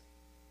is.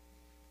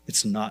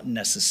 It's not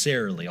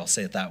necessarily, I'll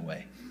say it that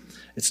way.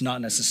 It's not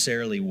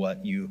necessarily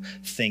what you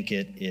think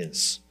it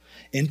is.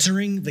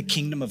 Entering the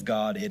kingdom of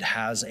God, it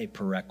has a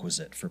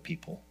prerequisite for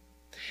people.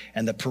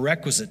 And the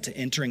prerequisite to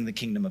entering the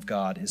kingdom of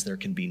God is there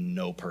can be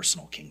no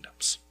personal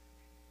kingdoms.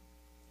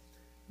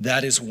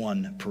 That is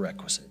one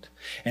prerequisite.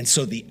 And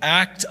so the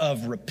act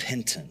of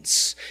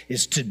repentance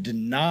is to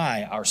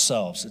deny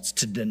ourselves. It's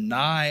to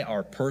deny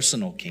our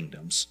personal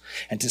kingdoms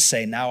and to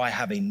say, now I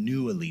have a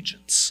new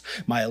allegiance.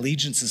 My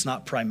allegiance is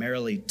not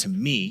primarily to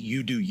me.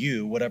 You do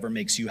you, whatever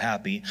makes you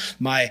happy.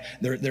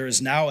 There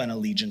is now an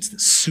allegiance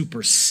that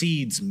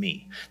supersedes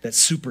me, that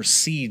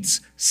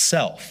supersedes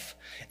self.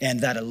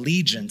 And that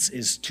allegiance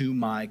is to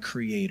my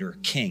creator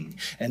king.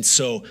 And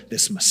so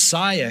this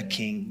Messiah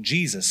king,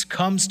 Jesus,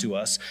 comes to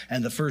us,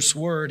 and the first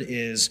word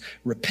is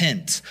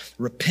repent.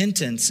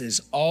 Repentance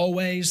is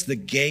always the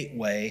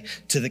gateway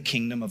to the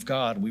kingdom of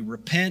God. We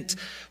repent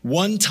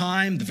one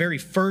time, the very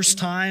first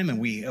time, and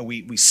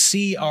we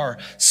see our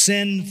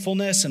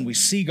sinfulness, and we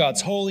see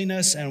God's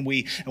holiness, and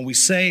we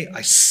say,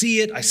 I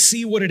see it, I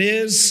see what it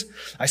is.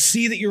 I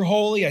see that you're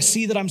holy, I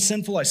see that I'm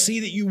sinful, I see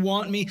that you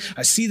want me,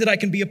 I see that I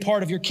can be a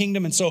part of your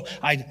kingdom, and so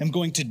I am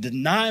going to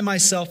deny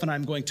myself and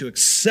I'm going to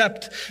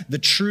accept the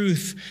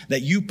truth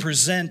that you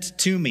present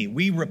to me.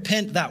 We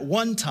repent that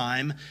one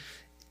time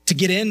to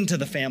get into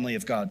the family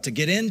of God, to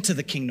get into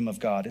the kingdom of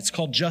God. It's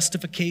called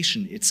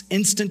justification. It's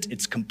instant,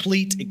 it's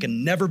complete, it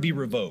can never be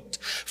revoked.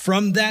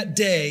 From that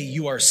day,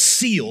 you are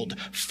sealed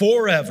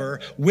forever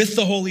with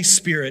the Holy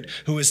Spirit,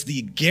 who is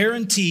the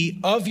guarantee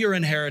of your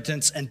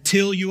inheritance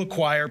until you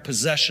acquire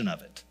possession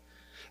of it,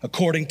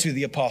 according to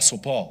the Apostle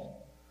Paul.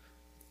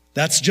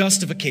 That's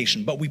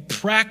justification. But we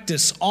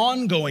practice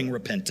ongoing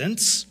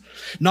repentance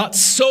Not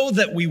so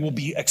that we will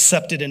be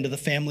accepted into the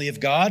family of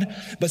God,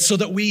 but so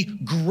that we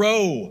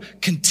grow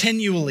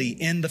continually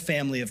in the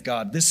family of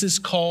God. This is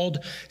called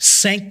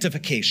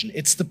sanctification.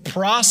 It's the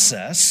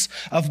process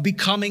of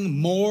becoming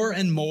more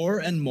and more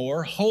and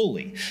more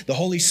holy. The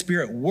Holy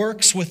Spirit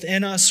works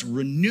within us,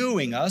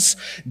 renewing us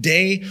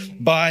day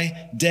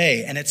by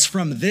day. And it's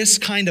from this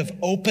kind of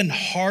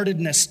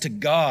open-heartedness to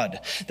God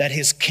that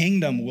his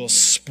kingdom will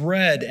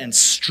spread and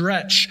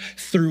stretch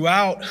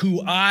throughout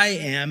who I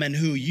am and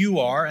who you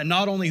are, and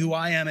not only who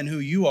I am and who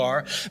you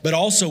are, but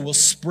also will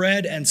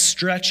spread and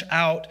stretch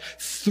out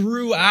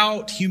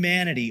throughout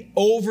humanity,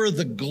 over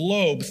the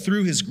globe,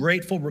 through his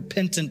grateful,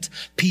 repentant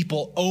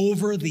people,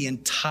 over the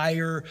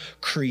entire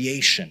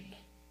creation.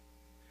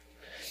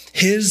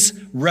 His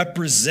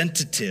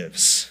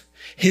representatives,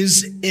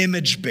 his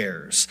image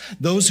bearers,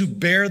 those who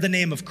bear the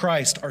name of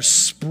Christ, are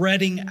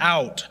spreading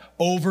out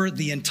over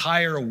the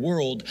entire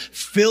world,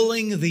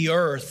 filling the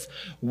earth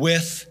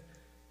with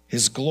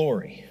his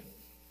glory.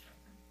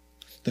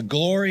 The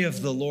glory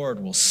of the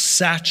Lord will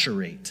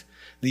saturate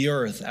the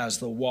earth as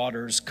the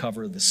waters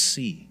cover the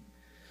sea.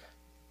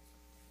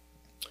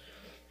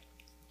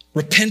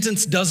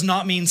 Repentance does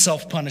not mean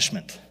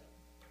self-punishment.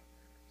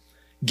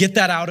 Get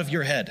that out of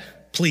your head,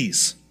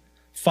 please.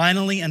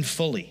 Finally and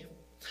fully.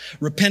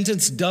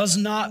 Repentance does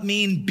not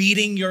mean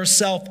beating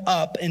yourself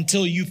up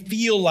until you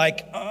feel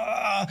like,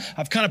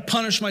 I've kind of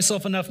punished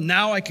myself enough.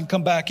 Now I can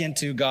come back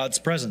into God's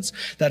presence.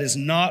 That is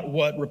not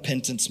what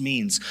repentance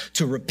means.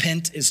 To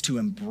repent is to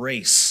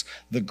embrace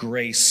the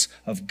grace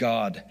of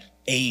God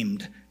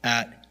aimed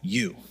at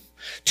you.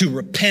 To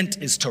repent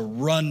is to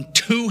run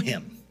to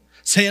him,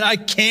 saying, I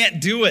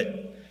can't do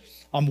it.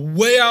 I'm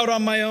way out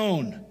on my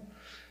own.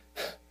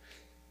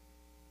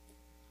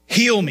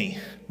 Heal me,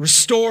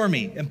 restore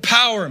me,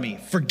 empower me,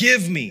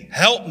 forgive me,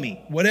 help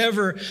me.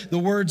 Whatever the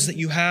words that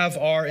you have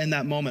are in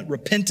that moment.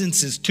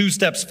 Repentance is 2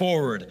 steps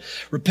forward.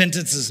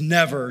 Repentance is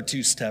never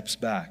 2 steps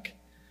back.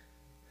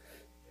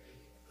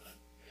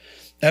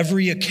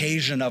 Every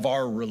occasion of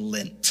our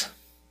relent,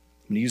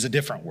 I'm going to use a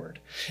different word.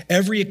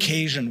 Every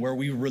occasion where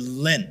we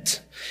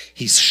relent,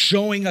 he's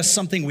showing us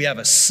something. We have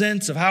a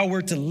sense of how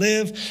we're to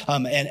live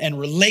and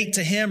relate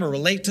to him or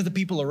relate to the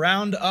people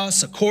around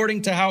us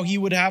according to how he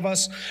would have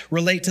us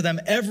relate to them.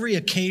 Every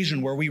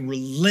occasion where we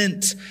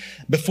relent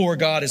before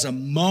God is a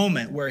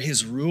moment where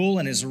his rule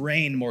and his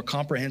reign more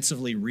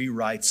comprehensively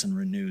rewrites and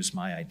renews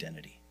my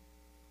identity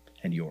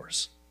and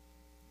yours.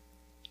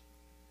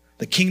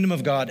 The kingdom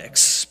of God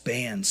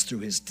expands through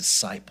his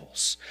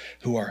disciples,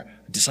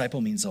 disciple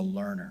means a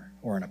learner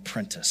or an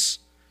apprentice.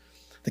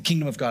 The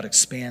kingdom of God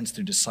expands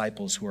through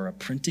disciples who are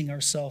apprenting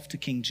ourselves to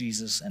King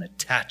Jesus and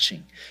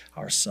attaching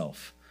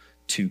ourselves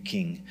to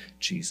King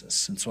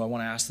Jesus. And so I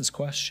want to ask this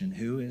question: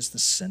 who is the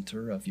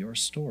center of your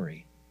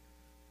story?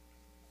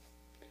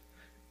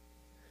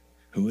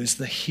 Who is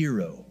the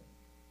hero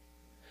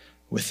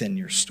within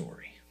your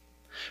story?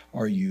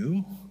 Are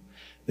you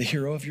the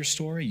hero of your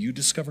story? You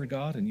discovered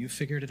God and you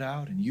figured it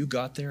out and you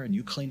got there and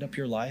you cleaned up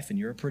your life and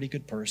you're a pretty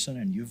good person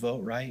and you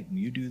vote right and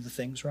you do the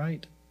things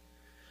right?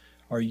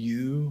 Are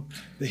you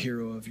the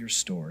hero of your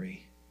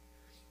story?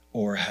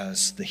 Or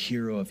has the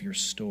hero of your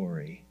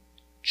story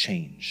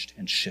changed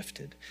and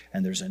shifted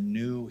and there's a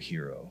new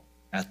hero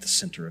at the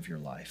center of your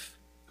life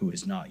who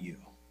is not you,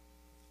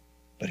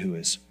 but who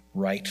is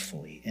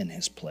rightfully in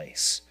his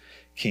place?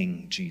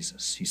 King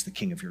Jesus. He's the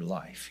king of your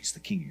life. He's the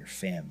king of your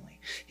family.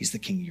 He's the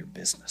king of your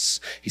business.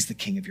 He's the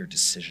king of your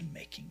decision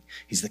making.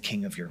 He's the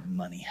king of your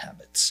money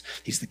habits.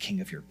 He's the king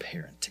of your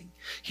parenting.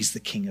 He's the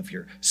king of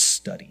your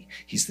study.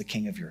 He's the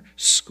king of your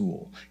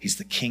school. He's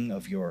the king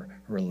of your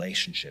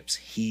relationships.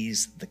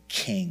 He's the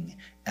king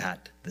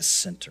at the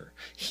center.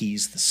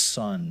 He's the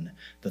sun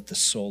that the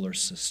solar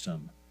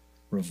system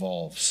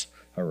revolves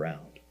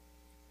around.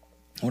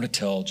 I want to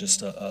tell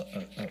just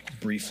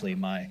briefly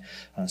my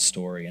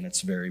story, and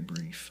it's very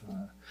brief.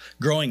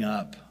 Growing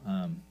up,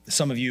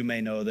 some of you may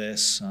know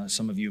this,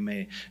 some of you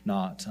may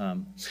not.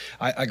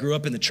 I grew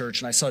up in the church,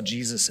 and I saw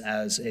Jesus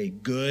as a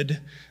good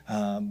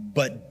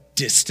but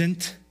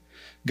distant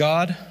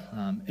God,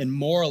 and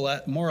more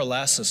or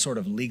less a sort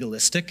of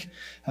legalistic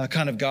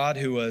kind of God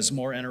who was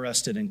more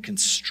interested in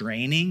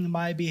constraining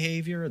my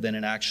behavior than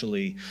in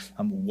actually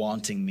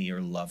wanting me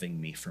or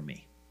loving me for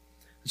me.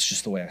 It's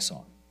just the way I saw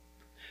him.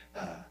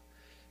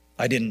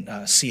 I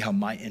didn't see how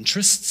my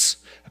interests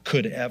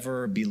could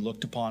ever be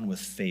looked upon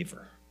with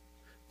favor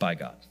by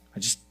God. I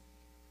just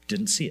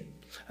didn't see it.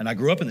 And I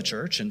grew up in the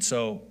church, and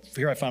so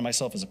here I find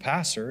myself as a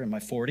pastor in my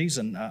 40s,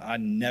 and I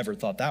never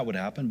thought that would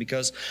happen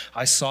because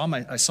I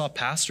saw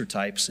pastor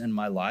types in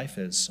my life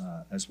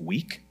as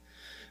weak.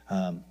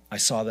 I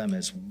saw them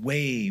as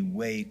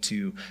way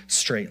too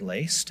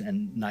straight-laced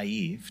and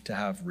naive to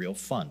have real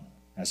fun,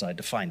 as I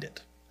defined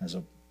it as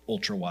an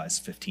ultra-wise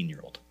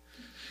 15-year-old.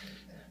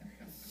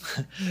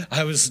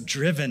 I was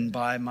driven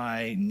by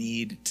my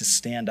need to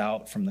stand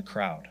out from the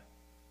crowd.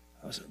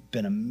 It's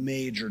been a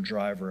major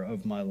driver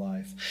of my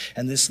life.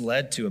 And this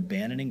led to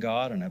abandoning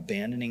God and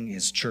abandoning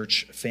his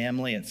church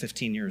family at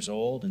 15 years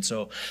old. And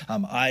so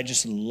I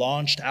just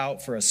launched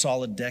out for a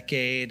solid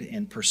decade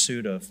in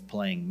pursuit of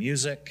playing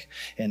music,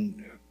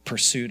 in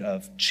pursuit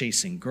of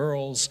chasing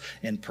girls,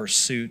 in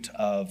pursuit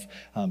of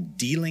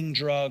dealing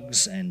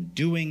drugs and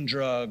doing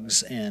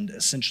drugs, and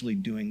essentially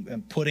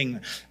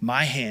putting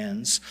my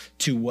hands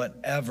to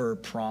whatever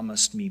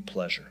promised me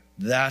pleasure.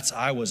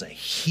 I was a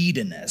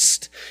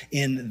hedonist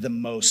in the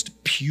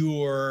most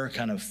pure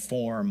kind of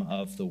form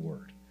of the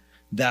word.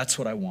 That's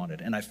what I wanted.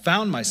 And I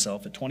found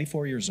myself at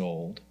 24 years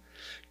old,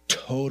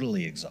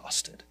 totally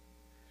exhausted,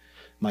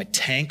 my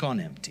tank on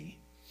empty.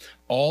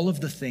 All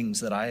of the things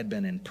that I had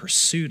been in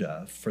pursuit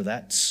of for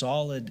that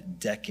solid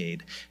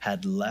decade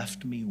had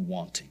left me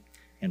wanting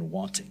and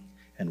wanting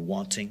and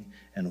wanting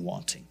and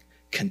wanting,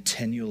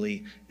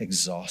 continually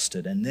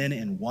exhausted. And then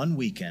in one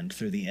weekend,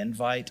 through the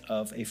invite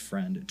of a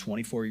friend at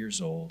 24 years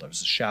old, I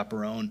was a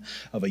chaperone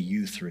of a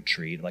youth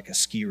retreat, like a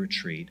ski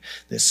retreat.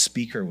 This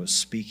speaker was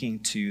speaking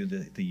to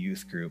the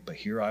youth group, but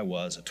here I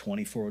was, a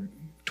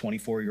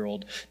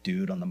 24-year-old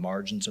dude on the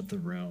margins of the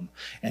room,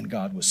 and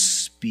God was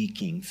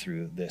speaking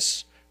through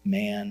this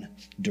man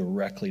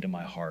directly to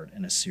my heart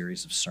in a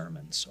series of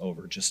sermons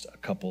over just a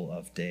couple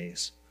of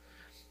days.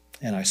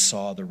 And I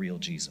saw the real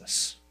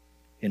Jesus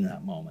in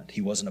that moment.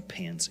 He wasn't a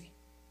pansy.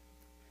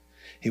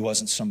 He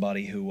wasn't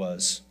somebody who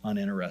was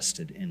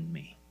uninterested in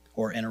me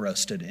or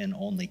interested in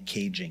only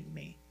caging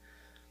me.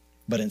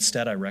 But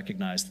instead, I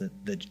recognized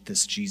that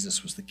this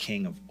Jesus was the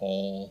King of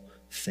all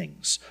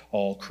things,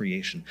 all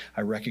creation.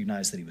 I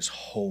recognized that he was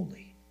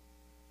holy.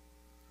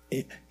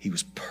 He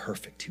was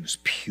perfect. He was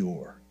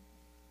pure.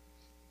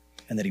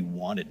 And that he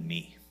wanted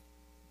me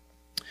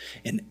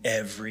in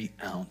every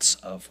ounce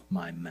of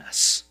my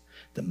mess.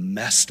 The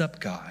messed up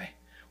guy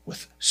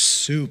with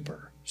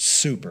super,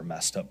 super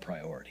messed up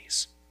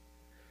priorities.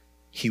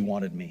 He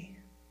wanted me.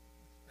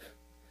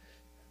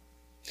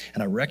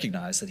 And I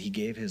recognize that he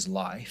gave his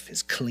life,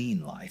 his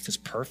clean life, his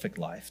perfect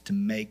life, to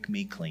make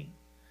me clean.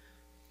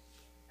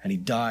 And he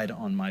died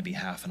on my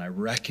behalf. And I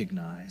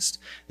recognized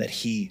that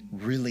he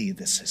really,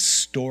 this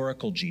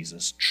historical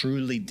Jesus,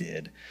 truly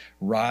did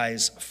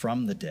rise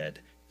from the dead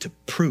to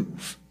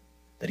prove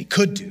that he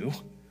could do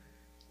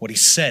what he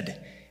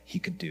said he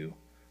could do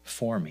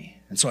for me.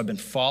 And so I've been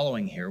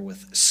following here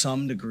with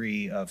some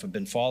degree of, I've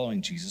been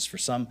following Jesus for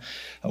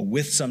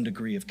with some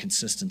degree of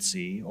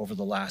consistency over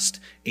the last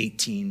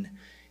 18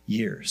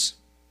 years.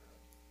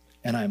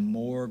 And I'm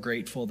more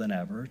grateful than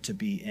ever to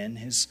be in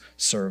his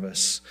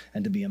service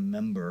and to be a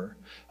member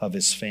of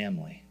his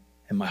family.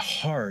 And my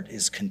heart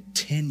is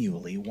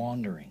continually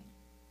wandering.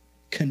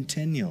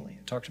 Continually.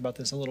 I talked about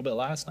this a little bit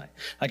last night.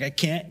 Like I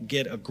can't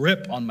get a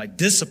grip on my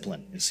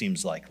discipline, it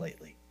seems like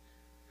lately.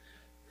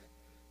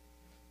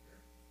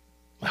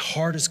 My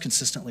heart is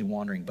consistently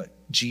wandering, but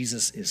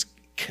Jesus is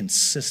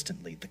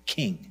consistently the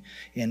King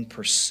in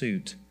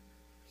pursuit.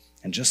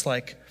 And just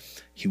like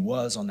he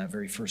was on that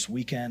very first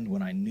weekend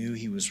when I knew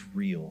he was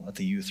real at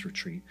the youth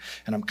retreat,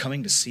 and I'm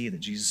coming to see that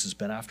Jesus has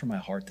been after my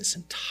heart this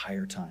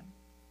entire time,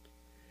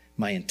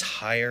 my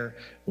entire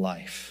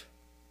life,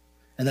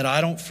 and that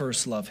I don't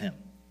first love him,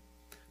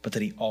 but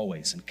that he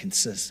always and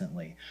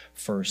consistently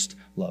first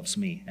loves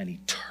me, and he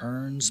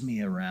turns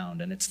me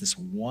around. And it's this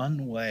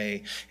one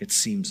way, it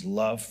seems,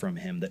 love from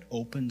him that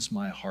opens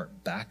my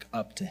heart back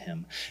up to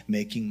him,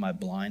 making my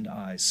blind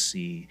eyes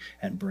see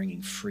and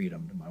bringing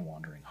freedom to my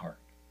wandering heart.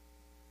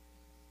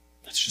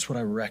 That's just what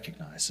I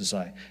recognize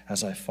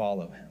as I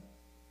follow him.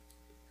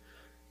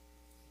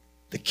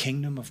 The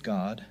kingdom of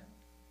God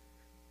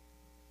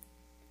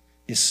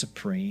is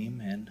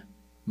supreme in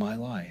my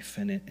life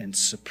and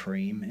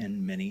supreme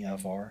in many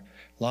of our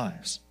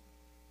lives.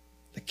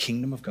 The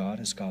kingdom of God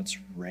is God's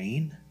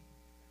reign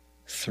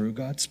through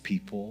God's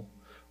people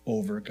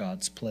over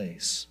God's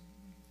place.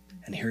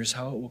 And here's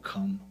how it will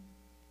come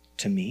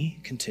to me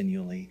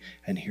continually,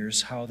 and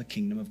here's how the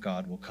kingdom of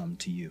God will come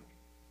to you.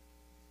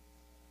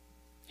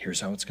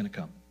 Here's how it's going to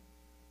come.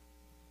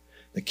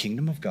 The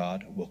kingdom of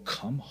God will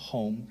come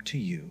home to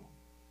you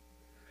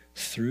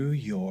through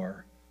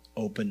your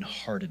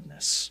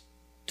open-heartedness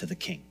to the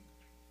King.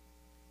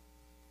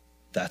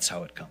 That's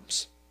how it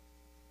comes.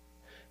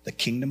 The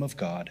kingdom of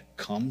God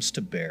comes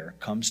to bear,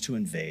 comes to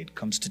invade,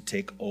 comes to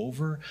take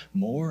over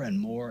more and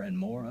more and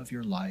more of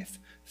your life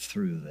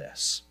through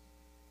this,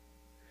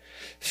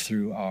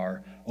 through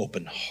our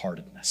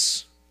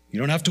open-heartedness. You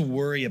don't have to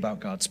worry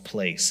about God's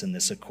place in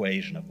this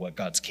equation of what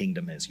God's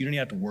kingdom is. You don't even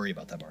have to worry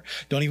about that part.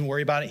 Don't even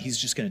worry about it. He's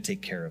just going to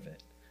take care of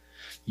it.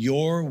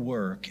 Your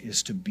work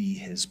is to be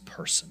his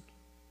person.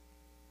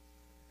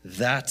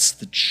 That's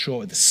the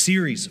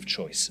series of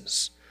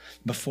choices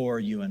before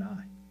you and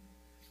I.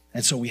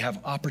 And so we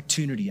have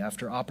opportunity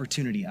after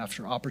opportunity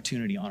after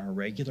opportunity on a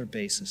regular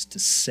basis to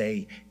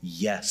say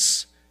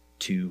yes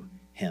to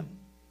him.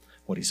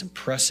 What he's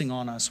impressing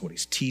on us, what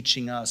he's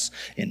teaching us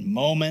in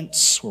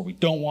moments where we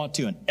don't want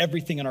to, and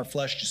everything in our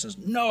flesh just says,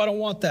 no, I don't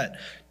want that.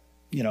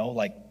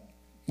 Like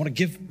want to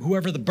give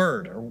whoever the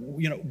bird or,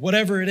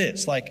 whatever it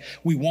is. Like,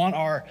 we want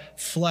our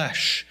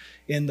flesh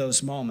in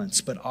those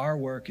moments, but our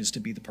work is to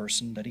be the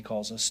person that he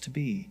calls us to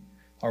be.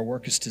 Our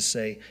work is to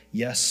say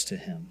yes to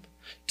him,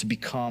 to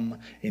become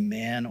a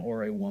man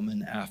or a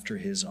woman after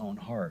his own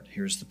heart.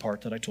 Here's the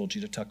part that I told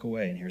you to tuck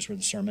away, and here's where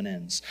the sermon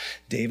ends.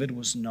 David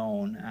was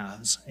known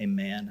as a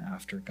man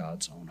after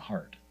God's own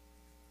heart.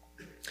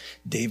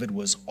 David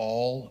was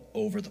all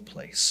over the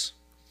place.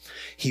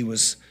 He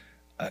was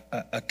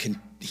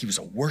he was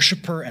a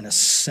worshiper and a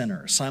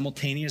sinner,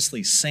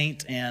 simultaneously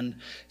saint and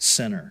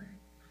sinner.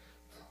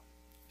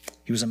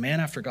 He was a man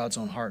after God's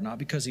own heart, not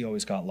because he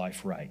always got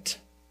life right.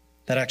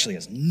 That actually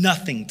has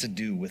nothing to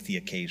do with the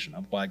occasion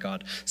of why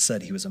God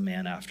said he was a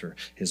man after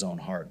his own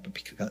heart,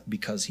 but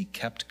because he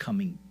kept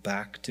coming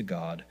back to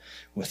God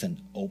with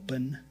an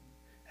open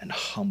and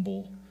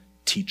humble,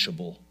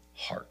 teachable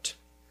heart.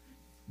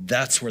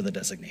 That's where the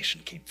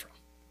designation came from.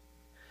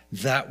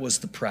 That was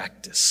the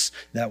practice.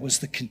 That was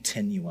the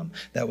continuum.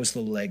 That was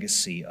the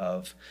legacy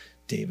of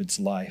David's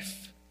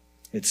life.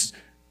 It's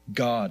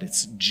God,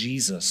 it's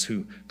Jesus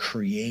who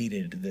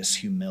created this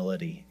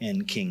humility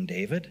in King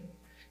David,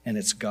 and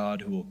it's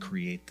God who will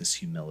create this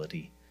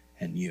humility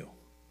in you.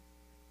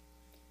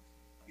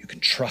 You can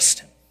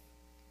trust him,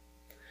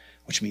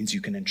 which means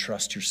you can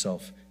entrust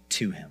yourself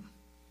to him.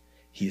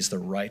 He is the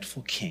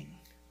rightful king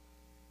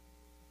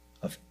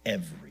of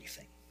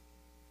everything.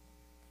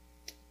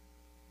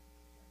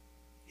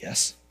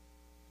 Yes?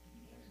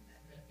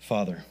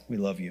 Father, we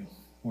love you.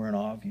 We're in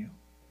awe of you.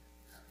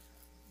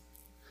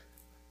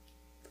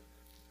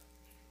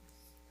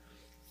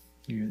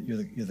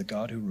 You're the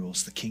God who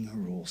rules, the King who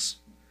rules.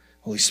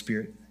 Holy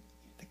Spirit,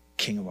 the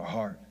King of our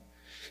heart.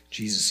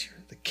 Jesus, you're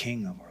the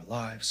King of our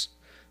lives.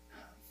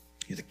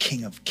 You're the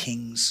King of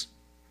kings.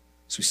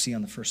 As we see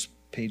on the first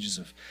pages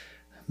of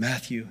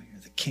Matthew,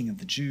 you're the King of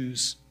the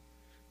Jews.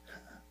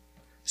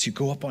 As you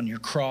go up on your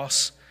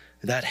cross,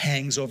 that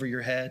hangs over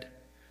your head.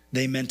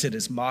 They meant it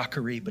as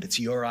mockery, but it's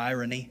your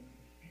irony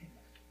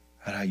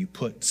at how you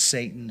put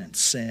Satan and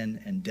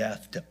sin and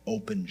death to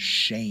open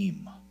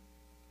shame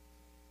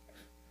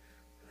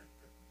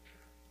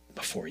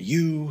before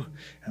you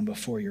and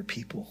before your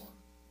people.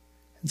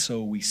 And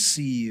so we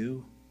see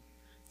you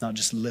not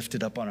just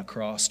lifted up on a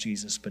cross,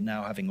 Jesus, but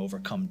now having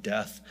overcome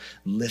death,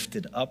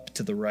 lifted up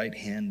to the right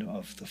hand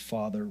of the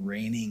Father,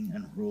 reigning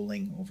and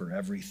ruling over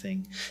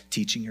everything,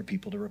 teaching your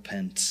people to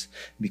repent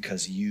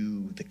because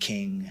you, the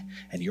King,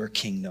 and your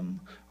kingdom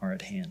are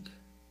at hand.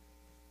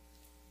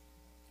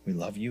 We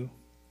love you.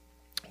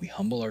 We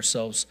humble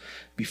ourselves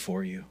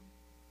before you.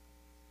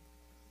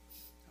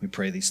 We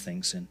pray these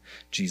things in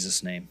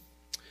Jesus' name.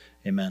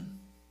 Amen.